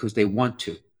Sunday because they want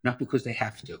to, not because they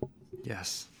have to.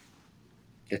 Yes.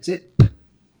 That's it.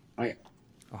 Right.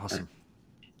 Awesome.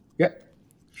 Yep.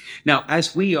 Now,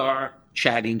 as we are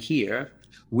chatting here,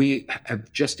 we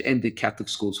have just ended Catholic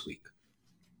Schools Week.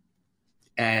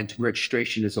 And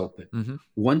registration is open. Mm-hmm.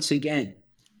 Once again,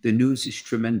 the news is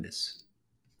tremendous.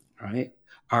 Right?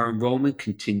 Our enrollment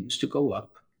continues to go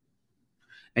up.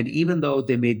 And even though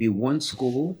there may be one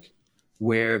school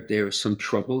where there are some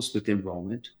troubles with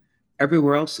enrollment,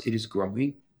 everywhere else it is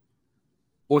growing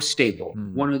or stable,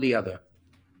 one or the other.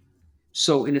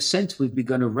 So in a sense, we've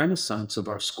begun a renaissance of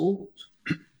our schools.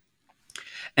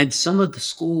 And some of the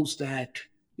schools that,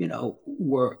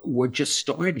 were just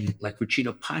starting, like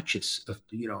Regina Pacis,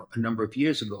 a number of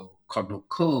years ago, Cardinal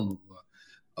Cum,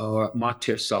 or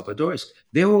Mater Salvadores,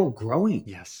 they're all growing.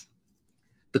 Yes.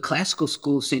 The classical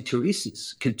school of St.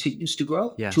 Teresa's continues to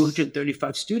grow, yes.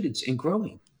 235 students and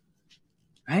growing,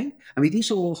 right? I mean,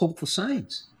 these are all hopeful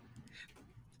signs.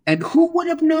 And who would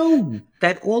have known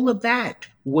that all of that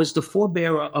was the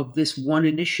forebearer of this one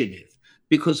initiative?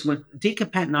 Because when Deacon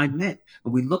Pat and I met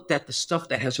and we looked at the stuff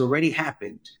that has already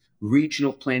happened,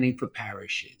 regional planning for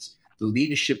parishes, the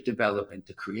leadership development,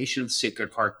 the creation of the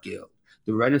Sacred Heart Guild,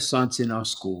 the Renaissance in our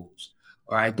schools,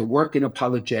 all right, the work in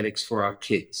apologetics for our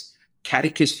kids,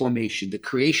 catechist formation, the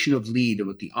creation of LEAD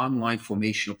with the online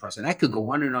formational process. And I could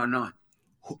go on and on and on.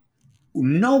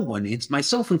 No one,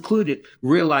 myself included,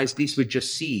 realized these were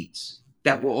just seeds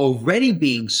that were already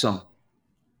being sown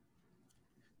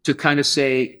to kind of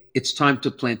say, it's time to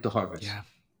plant the harvest. Yeah.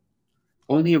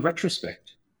 Only in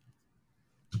retrospect.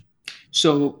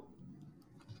 So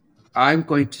I'm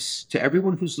going to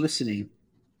everyone who's listening,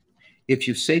 if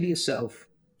you say to yourself,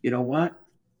 you know what?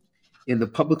 In the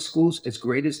public schools, as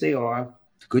great as they are,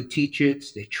 good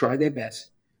teachers, they try their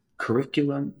best.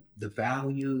 Curriculum, the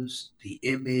values, the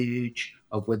image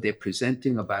of what they're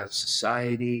presenting about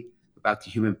society, about the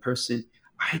human person.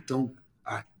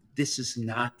 This is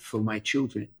not for my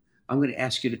children. I'm going to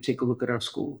ask you to take a look at our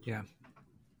schools. Yeah.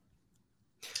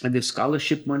 And the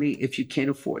scholarship money, if you can't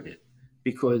afford it,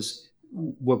 because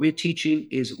what we're teaching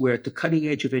is we're at the cutting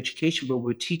edge of education, but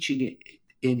we're teaching it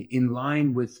in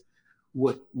line with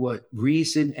what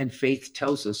reason and faith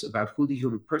tells us about who the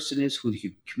human person is, who the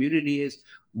human community is,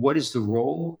 what is the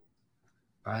role,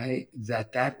 right,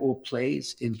 that all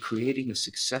plays in creating a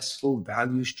successful,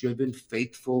 values-driven,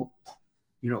 faithful,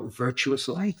 virtuous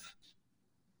life.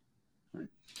 Right?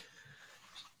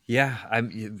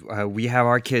 Yeah, we have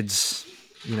our kids,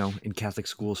 in Catholic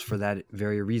schools for that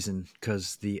very reason,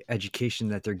 because the education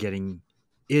that they're getting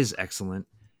is excellent.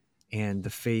 And the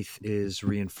faith is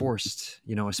reinforced,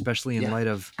 especially in light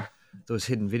of those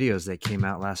hidden videos that came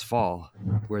out last fall,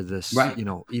 where this,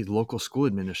 local school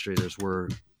administrators were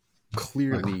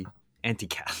clearly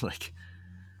anti-Catholic.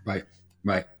 Right.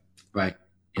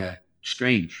 Yeah,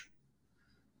 strange,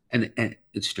 and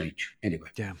it's strange anyway.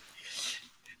 Yeah.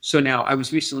 So now I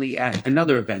was recently at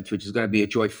another event, which is going to be a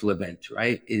joyful event.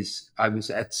 Right? I was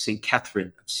at St.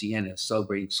 Catherine of Siena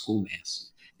celebrating school mass.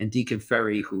 And Deacon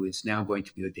Ferry, who is now going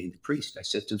to be ordained a priest, I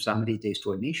said to him, so how many days to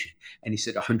ordination? And he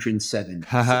said, 107.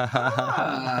 I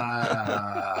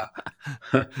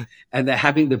said, and they're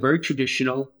having the very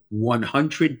traditional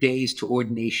 100 days to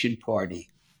ordination party.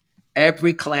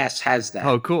 Every class has that.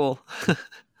 Oh, cool.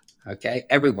 Okay,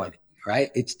 everyone,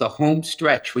 right? It's the home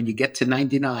stretch when you get to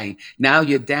 99. Now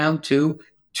you're down to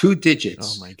 2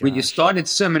 digits. Oh my When you gosh. started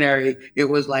seminary, it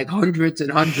was like hundreds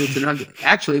and hundreds and hundreds.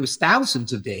 Actually, it was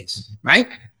thousands of days, right?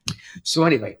 So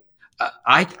anyway,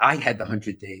 I had the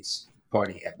 100 days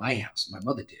party at my house. My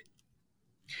mother did.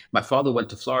 My father went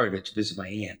to Florida to visit my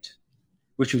aunt,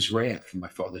 which was rare for my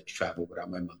father to travel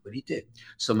without my mother, but he did.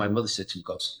 So my mother said to him,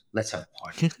 goes, let's have a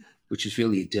party, which is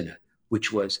really a dinner,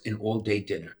 which was an all-day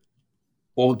dinner.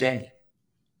 All day,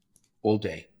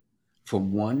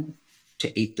 from 1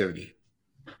 to 8:30,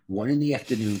 1 in the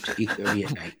afternoon to 8:30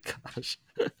 at night. Gosh.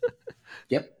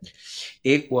 Yep,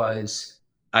 it was.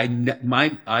 I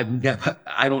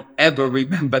don't ever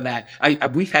remember that.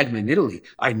 We've had them in Italy.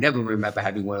 I never remember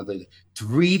having one of the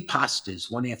 3 pastas,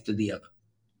 one after the other.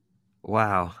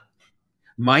 Wow.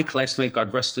 My classmate,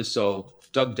 God rest his soul,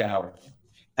 Doug Dower,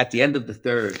 at the end of the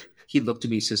 3rd, he looked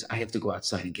at me and says, I have to go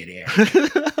outside and get air.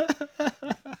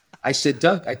 I said,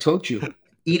 Doug, I told you,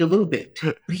 eat a little bit.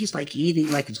 But he's like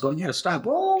eating like it's going out of style.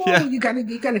 Oh, Yeah. you gotta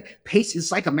pace.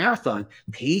 It's like a marathon.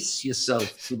 Pace yourself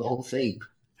through the whole thing.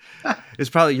 It's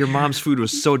probably your mom's food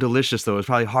was so delicious, though. It's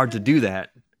probably hard to do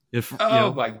that. If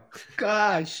Oh my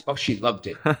gosh. Oh, she loved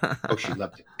it. Oh, she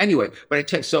loved it. Anyway, but I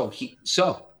tell you,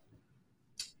 so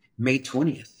May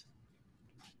 20th,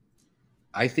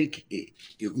 I think,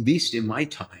 at least in my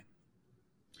time,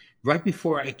 right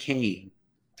before I came,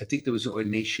 I think there was an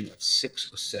ordination of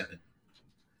 6 or 7.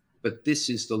 But this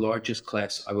is the largest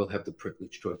class I will have the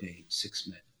privilege to ordain, 6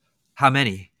 men. How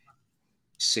many?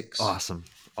 6 Awesome.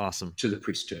 to the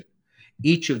priesthood.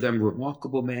 Each of them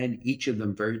remarkable men, each of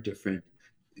them very different.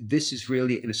 This is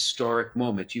really an historic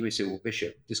moment. You may say, well,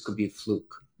 Bishop, this could be a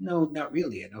fluke. No, not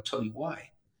really. And I'll tell you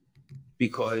why.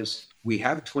 Because we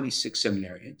have 26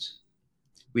 seminarians.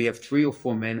 We have 3 or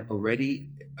 4 men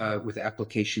already with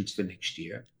applications for next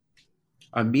year.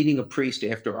 I'm meeting a priest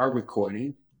after our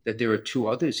recording that there are 2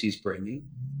 others he's bringing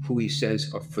who he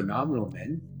says are phenomenal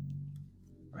men,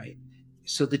 right?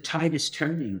 So the tide is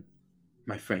turning,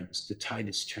 my friends. The tide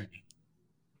is turning.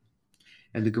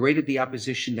 And the greater the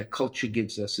opposition that culture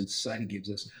gives us and society gives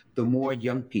us, the more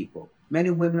young people, men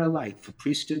and women alike, for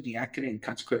priesthood, diaconate, and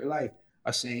consecrated life,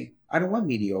 are saying, I don't want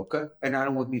mediocre, and I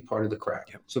don't want to be part of the crowd.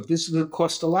 Yep. So if this is going to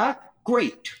cost a lot,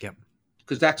 great. Yep.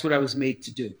 Because that's what I was made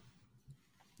to do.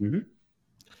 Mm-hmm.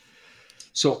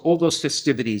 So all those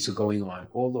festivities are going on,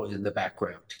 all those in the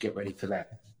background to get ready for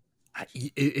that.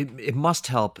 It must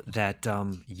help that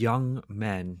young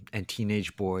men and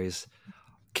teenage boys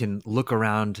can look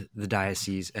around the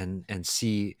diocese and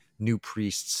see new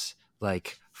priests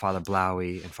like Father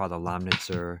Blaui and Father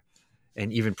Lomnitzer,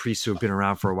 and even priests who have been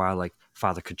around for a while like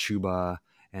Father Kachuba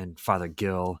and Father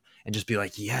Gill, and just be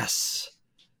like, yes,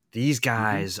 these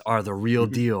guys are the real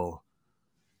deal.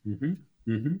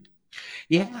 Mm-hmm. Mm-hmm.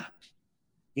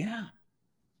 Yeah,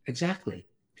 exactly.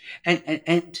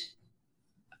 And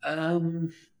allow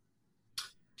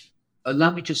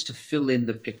me just to fill in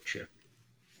the picture.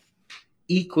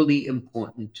 Equally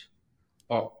important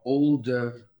are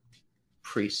older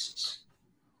priests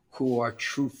who are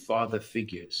true father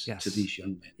figures Yes. to these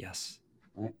young men. Yes.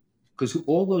 Right? Because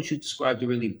all those you described are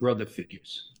really brother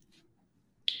figures.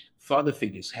 Father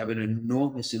figures have an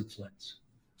enormous influence.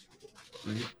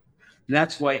 Right? And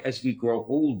that's why as we grow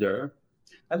older,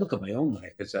 I look at my own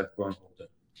life as I've grown older.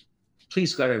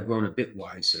 Please God, I've grown a bit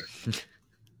wiser.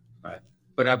 Right?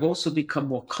 But I've also become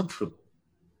more comfortable.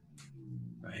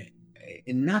 Right?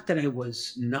 And not that I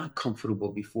was not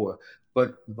comfortable before,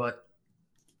 but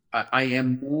I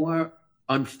am more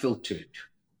unfiltered,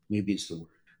 maybe is the word.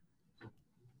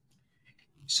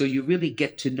 So you really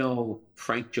get to know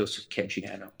Frank Joseph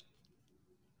Caggiano,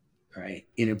 right,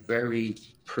 in a very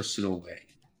personal way,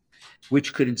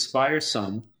 which could inspire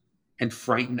some and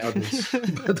frighten others.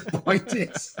 But the point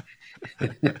is,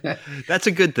 That's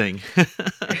a good thing.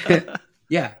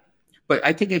 yeah. But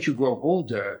I think as you grow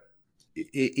older,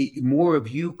 more of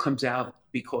you comes out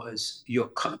because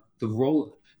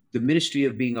the ministry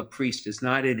of being a priest is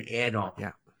not an add-on.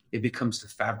 Yeah. It becomes the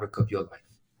fabric of your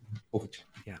life over time.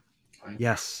 Yeah. Right?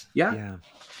 Yes. Yeah. Yeah.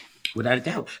 Without a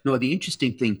doubt. No, the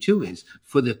interesting thing too is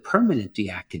for the permanent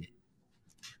diaconate,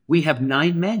 we have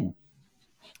 9 men,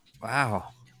 Wow.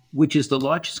 which is the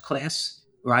largest class,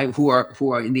 right? Who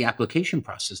are in the application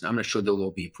process. Now, I'm not sure they'll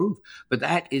all be approved, but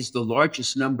that is the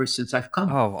largest number since I've come.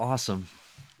 Oh, awesome.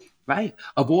 Right?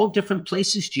 Of all different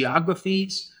places,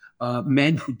 geographies,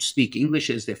 men who speak English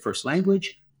as their first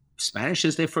language, Spanish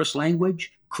as their first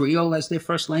language, Creole as their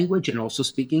first language, and also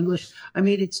speak English. I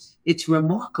mean, it's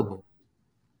remarkable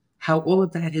how all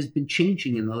of that has been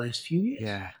changing in the last few years.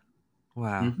 Yeah.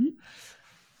 Wow. Mm-hmm.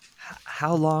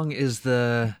 How long is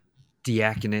the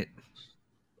diaconate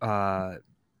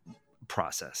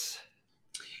process?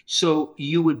 So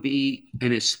you would be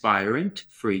an aspirant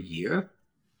for a year,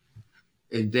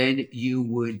 and then you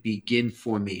would begin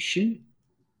formation.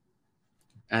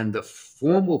 And the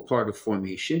formal part of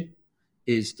formation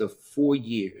is the 4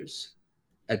 years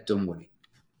at Dunwoody,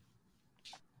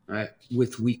 right,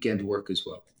 with weekend work as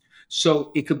well.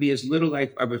 So it could be as little,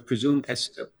 like I would presume,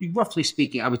 as roughly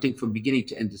speaking, I would think from beginning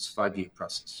to end, it's a 5-year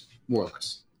process, more or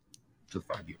less. It's a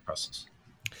 5-year process.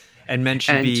 And men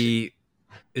should be,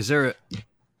 is there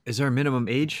a minimum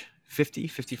age? 50,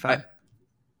 55?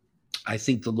 I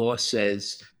think the law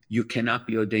says you cannot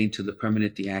be ordained to the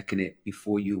permanent diaconate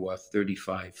before you are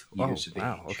 35 years of age.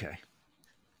 Wow, okay.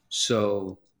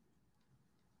 So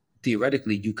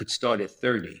theoretically, you could start at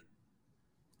 30.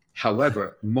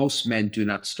 However, most men do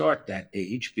not start that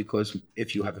age because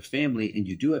if you have a family and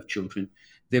you do have children,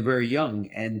 they're very young,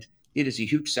 and it is a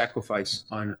huge sacrifice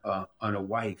on a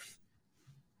wife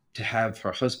to have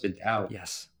her husband out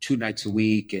 2 nights a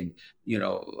week, and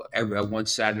every one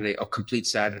Saturday, a complete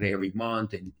Saturday every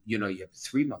month, and you have a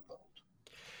 3-month-old.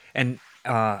 And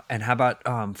how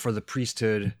about for the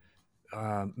priesthood,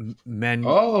 men?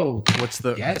 Oh, what's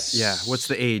the what's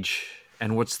the age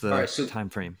and what's the time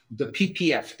frame? The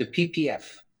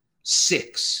PPF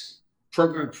 6,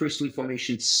 Program Priestly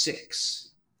Formation 6,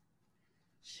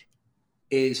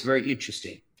 is very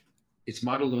interesting. It's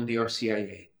modeled on the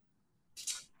RCIA.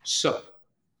 So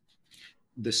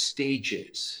the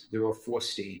stages, there are 4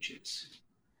 stages,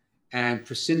 and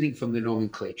prescinding from the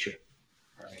nomenclature,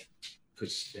 right?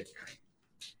 Because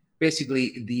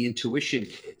basically the intuition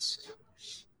is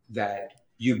that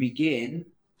you begin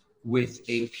with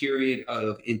a period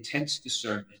of intense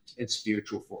discernment and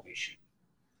spiritual formation.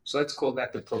 So let's call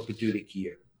that the propedeutic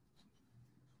year.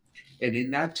 And in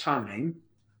that time,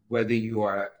 whether you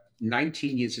are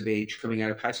 19 years of age, coming out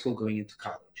of high school, going into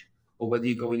college, or whether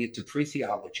you're going into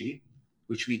pre-theology,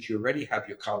 which means you already have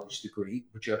your college degree,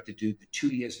 but you have to do the 2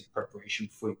 years of preparation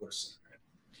before you go to seminary.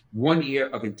 1 year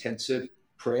of intensive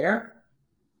prayer,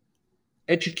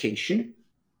 education,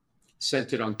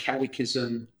 centered on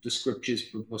catechism, the scriptures,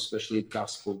 but most especially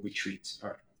gospel retreats. All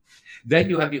right. Then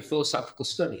you have your philosophical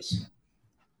studies,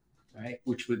 right,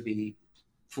 which would be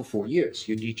for 4 years.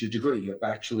 You need your degree, your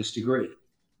bachelor's degree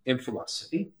in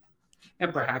philosophy.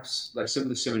 And perhaps, like some of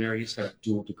the seminaries have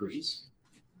dual degrees.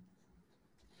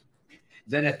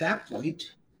 Then at that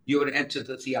point, you would enter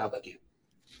the theology.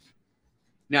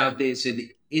 Now, there's an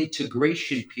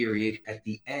integration period at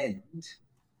the end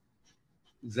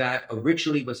that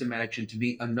originally was imagined to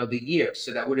be another year.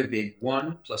 So that would have been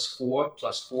 1 + 4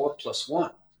 + 4 +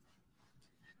 1.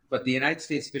 But the United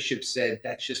States bishop said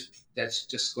that's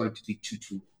just going to be too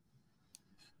long.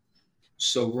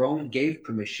 So Rome gave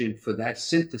permission for that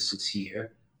synthesis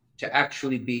here to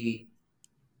actually be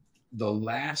the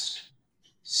last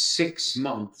 6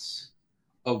 months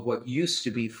of what used to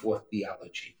be for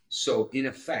theology. So in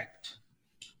effect,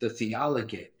 the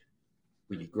theologate,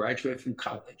 when you graduate from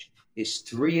college, is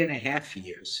 3.5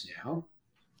 years now.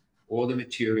 All the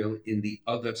material in the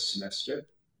other semester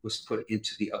was put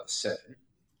into the other 7.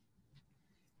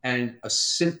 And a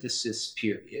synthesis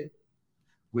period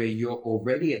where you're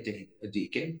already a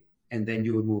deacon, and then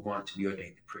you would move on to be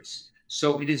ordained a priest.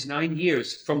 So it is 9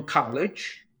 years from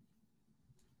college.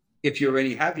 If you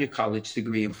already have your college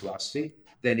degree in philosophy,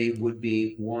 then it would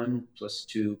be 1 +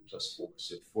 2 + 4,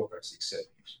 so 4, 5, 6, 7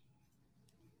 years.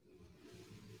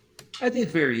 I think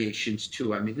variations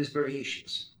too. I mean, there's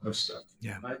variations of stuff.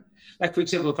 Yeah. Right? Like, for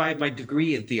example, if I have my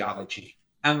degree in theology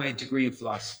and my degree in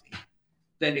philosophy,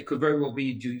 then it could very well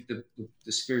be do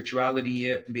the spirituality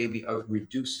year, maybe a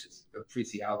reduced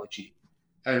pre-theology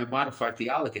and a modified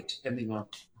theology, depending on,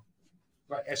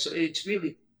 right? So it's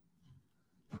really,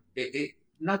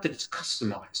 not that it's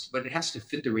customized, but it has to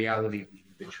fit the reality of the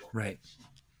individual. Right.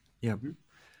 Yeah. Mm-hmm.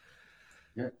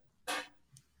 Yeah.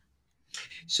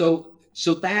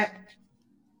 So that,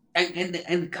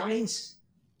 and guys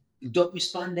don't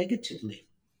respond negatively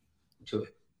to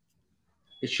it.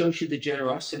 It shows you the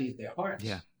generosity of their hearts.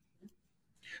 Yeah.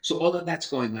 So all of that's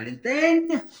going on. And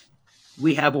then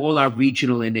we have all our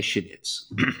regional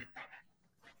initiatives.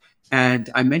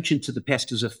 And I mentioned to the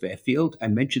pastors of Fairfield, I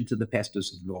mentioned to the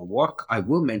pastors of Norwalk, I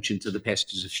will mention to the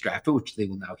pastors of Stratford, which they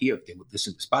will now hear if they will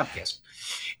listen to this podcast,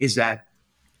 is that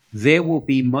there will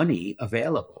be money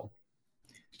available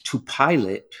to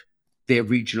pilot their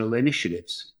regional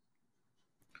initiatives.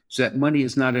 So that money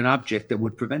is not an object that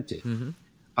would prevent it.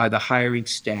 Either hiring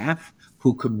staff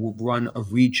who could run a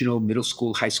regional middle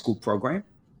school, high school program,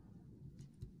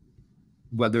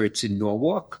 whether it's in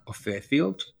Norwalk or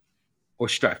Fairfield or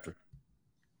Stratford.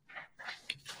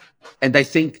 And I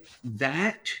think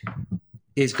that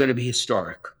is going to be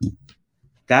historic.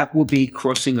 That will be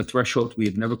crossing a threshold we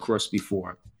have never crossed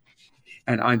before.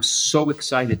 And I'm so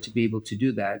excited to be able to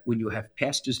do that when you have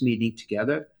pastors meeting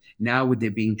together, now when they're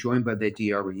being joined by their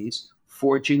DREs,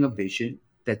 forging a vision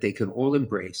that they can all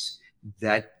embrace,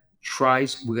 that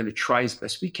we're going to try as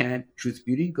best we can, truth,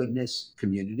 beauty, and goodness,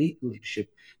 community, leadership,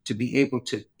 to be able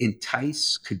to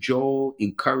entice, cajole,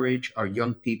 encourage our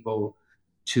young people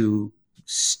to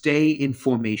stay in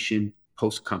formation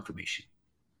post-confirmation,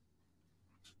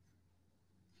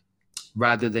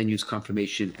 rather than use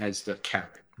confirmation as the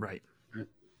carrot. Right.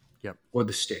 Yep. Or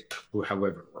the stick, or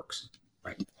however it works.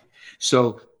 Right.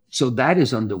 So that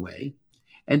is underway.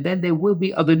 And then there will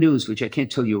be other news, which I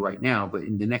can't tell you right now, but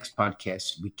in the next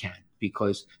podcast we can,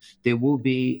 because there will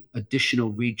be additional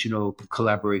regional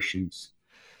collaborations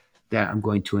that I'm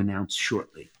going to announce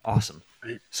shortly. Awesome.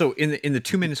 Right. So in the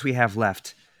 2 minutes we have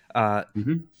left,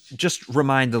 just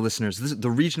remind the listeners, the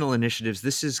regional initiatives,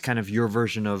 this is kind of your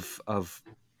version of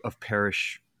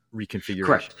parish reconfiguration.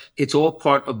 Correct. It's all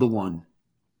part of the one.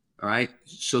 All right.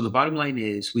 So the bottom line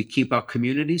is we keep our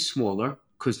communities smaller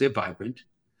because they're vibrant,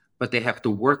 but they have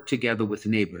to work together with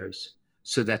neighbors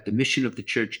so that the mission of the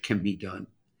church can be done,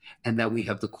 and that we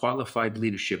have the qualified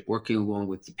leadership working along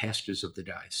with the pastors of the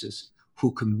diocese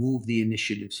who can move the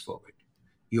initiatives forward.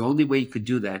 The only way you could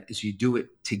do that is you do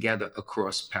it together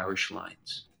across parish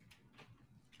lines.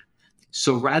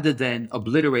 So rather than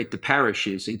obliterate the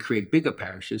parishes and create bigger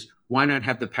parishes, why not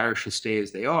have the parishes stay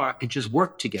as they are and just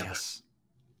work together? Yes.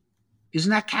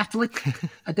 Isn't that Catholic?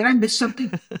 Did I miss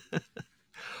something?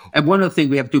 And one other thing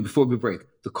we have to do before we break,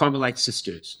 the Carmelite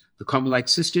Sisters. The Carmelite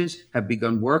Sisters have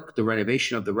begun work, the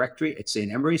renovation of the rectory at St.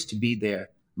 Emery's to be their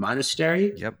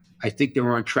monastery. Yep. I think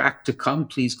they're on track to come,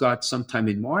 please God, sometime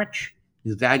in March.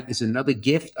 That is another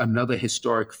gift, another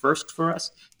historic first for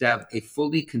us, to have a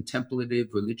fully contemplative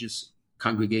religious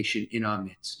congregation in our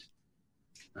midst.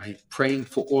 Right? Praying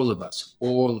for all of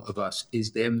us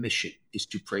is their mission, is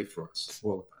to pray for us,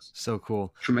 all of us. So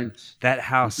cool. Tremendous. That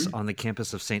house on the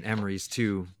campus of St. Emery's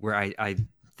too, where I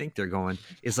think they're going,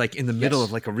 is like in the middle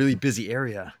of like a really busy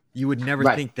area. You would never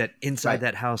think that inside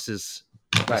that house is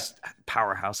this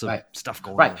powerhouse of stuff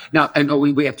going on. Now, and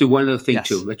we have to do one other thing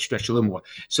too. Let's stretch a little more.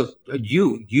 So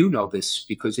you know this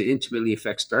because it intimately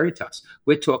affects Veritas.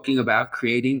 We're talking about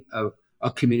creating a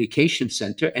communication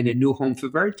center and a new home for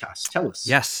Veritas. Tell us.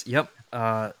 Yes. Yep.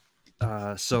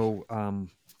 So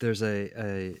there's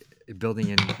a building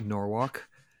in Norwalk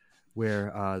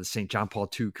where the St. John Paul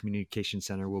II Communication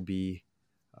Center will be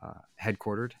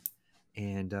headquartered,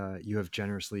 and you have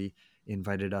generously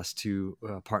invited us to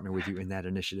partner with you in that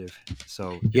initiative.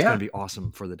 So it's going to be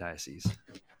awesome for the diocese.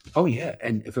 Oh, yeah.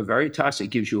 And for Veritas, it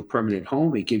gives you a permanent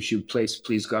home. It gives you a place,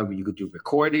 please God, where you could do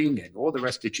recording and all the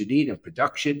rest that you need and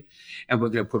production. And we're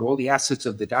going to put all the assets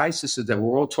of the diocese so that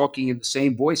we're all talking in the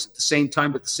same voice at the same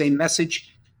time with the same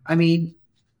message. I mean,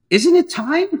 isn't it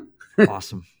time?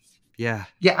 Awesome. Yeah.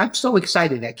 Yeah, I'm so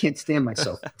excited. I can't stand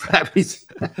myself for that reason.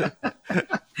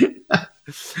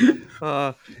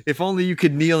 If only you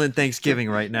could kneel in Thanksgiving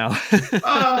right now.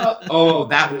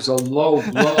 That was a low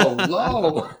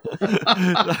blow.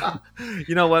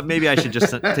 You know what? Maybe I should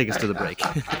just take us to the break.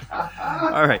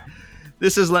 All right.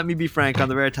 This is Let Me Be Frank on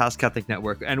the Veritas Catholic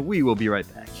Network, and we will be right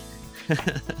back.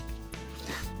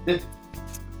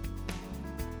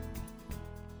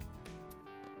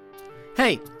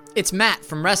 Hey, it's Matt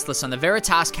from Restless on the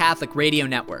Veritas Catholic Radio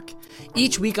Network.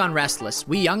 Each week on Restless,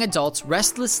 we young adults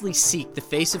restlessly seek the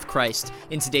face of Christ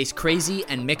in today's crazy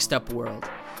and mixed up world.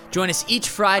 Join us each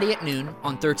Friday at noon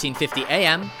on 1350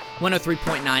 AM,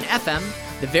 103.9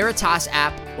 FM, the Veritas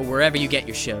app, or wherever you get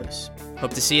your shows.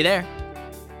 Hope to see you there.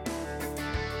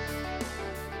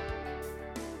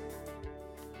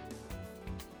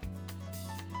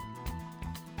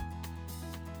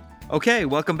 Okay,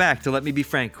 welcome back to Let Me Be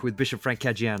Frank with Bishop Frank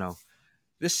Caggiano.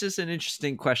 This is an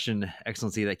interesting question,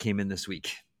 Excellency, that came in this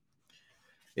week.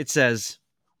 It says,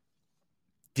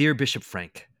 Dear Bishop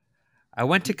Frank, I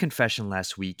went to confession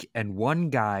last week and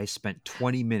one guy spent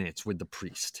 20 minutes with the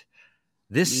priest.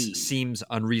 This seems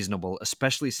unreasonable,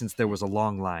 especially since there was a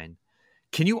long line.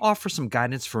 Can you offer some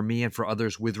guidance for me and for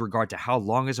others with regard to how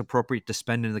long is appropriate to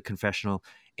spend in the confessional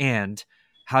and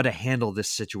how to handle this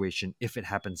situation if it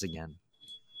happens again?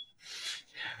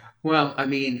 Well, I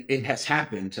mean, it has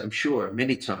happened, I'm sure,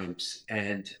 many times.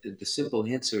 And the simple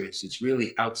answer is it's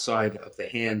really outside of the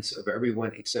hands of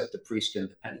everyone except the priest and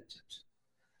the penitent.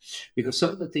 Because some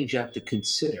of the things you have to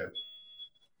consider,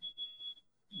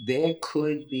 this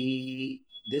could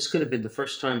have been the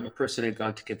first time a person had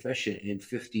gone to confession in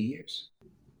 50 years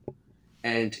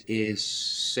and is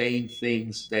saying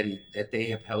things that they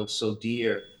have held so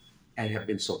dear and have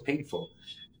been so painful.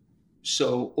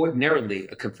 So ordinarily,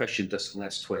 a confession doesn't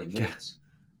last 20 minutes.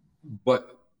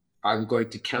 But I'm going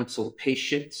to counsel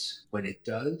patience when it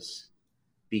does,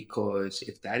 because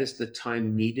if that is the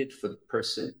time needed for the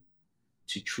person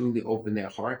to truly open their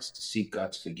hearts to seek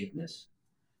God's forgiveness,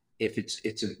 if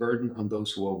it's a burden on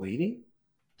those who are waiting,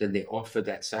 then they offer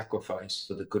that sacrifice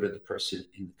for the good of the person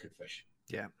in the confession.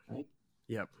 Yeah. Right?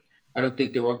 Yep. I don't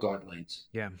think there are guidelines.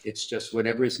 Yeah. It's just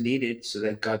whatever is needed so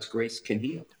that God's grace can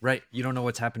heal. Right. You don't know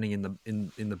what's happening in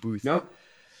the booth. No.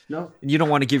 And you don't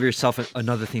want to give yourself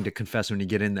another thing to confess when you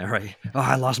get in there, right? Oh,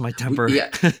 I lost my temper. Yeah.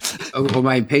 Or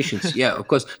my impatience. Yeah. Of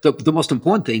course, the most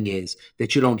important thing is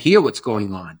that you don't hear what's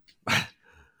going on.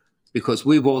 Because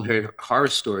we've all heard horror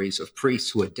stories of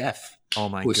priests who are deaf. Oh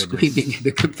my who are goodness. screaming in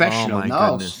the confessional. Oh my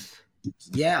goodness.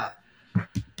 Yeah.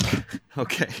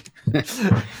 Okay.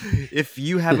 If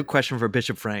you have a question for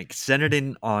Bishop Frank, send it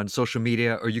in on social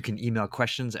media, or you can email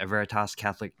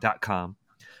questions@veritascatholic.com.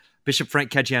 Bishop Frank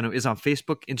Caggiano is on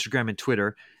Facebook, Instagram, and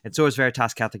Twitter, and so is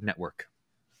Veritas Catholic Network.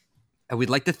 And we'd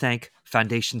like to thank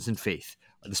Foundations in Faith,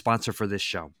 the sponsor for this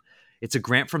show. It's a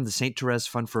grant from the St. Therese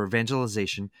Fund for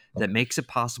Evangelization that makes it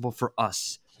possible for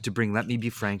us to bring Let Me Be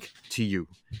Frank to you.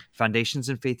 Foundations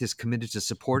in Faith is committed to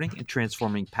supporting and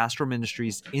transforming pastoral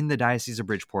ministries in the Diocese of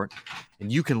Bridgeport,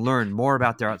 and you can learn more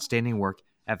about their outstanding work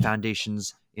at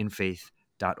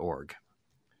foundationsinfaith.org.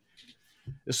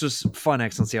 This was fun,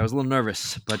 Excellency. I was a little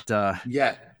nervous, but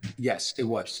Yes, it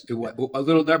was. It was a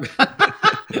little nervous.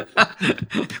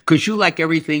 Because you like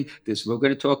everything. We're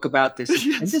going to talk about this.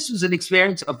 Yes. And this was an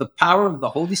experience of the power of the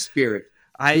Holy Spirit.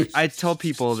 I tell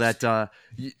people that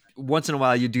once in a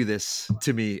while you do this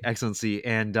to me, Excellency,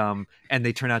 and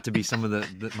they turn out to be some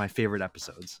of my favorite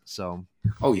episodes. So.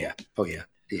 Oh yeah.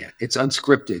 It's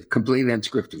unscripted, completely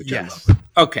unscripted. Which yes. I love.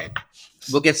 Okay,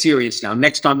 we'll get serious now.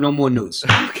 Next time, no more news.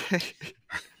 Okay.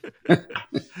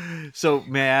 So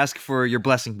may I ask for your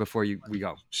blessing before we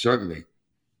go? Certainly.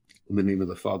 In the name of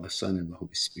the Father, Son, and the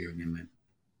Holy Spirit, amen.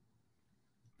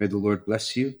 May the Lord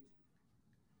bless you,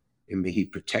 and may he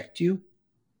protect you,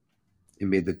 and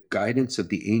may the guidance of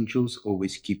the angels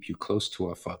always keep you close to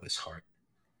our Father's heart.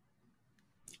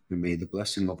 And may the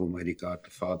blessing of Almighty God, the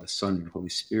Father, Son, and Holy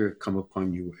Spirit come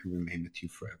upon you and remain with you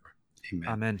forever. Amen.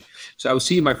 Amen. So I will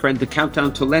see you, my friend. The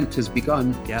countdown to Lent has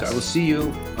begun. Yes. So I will see you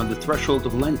on the threshold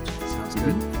of Lent. Sounds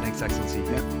good. Thanks, Excellency.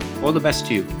 Yeah. All the best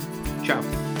to you. Ciao.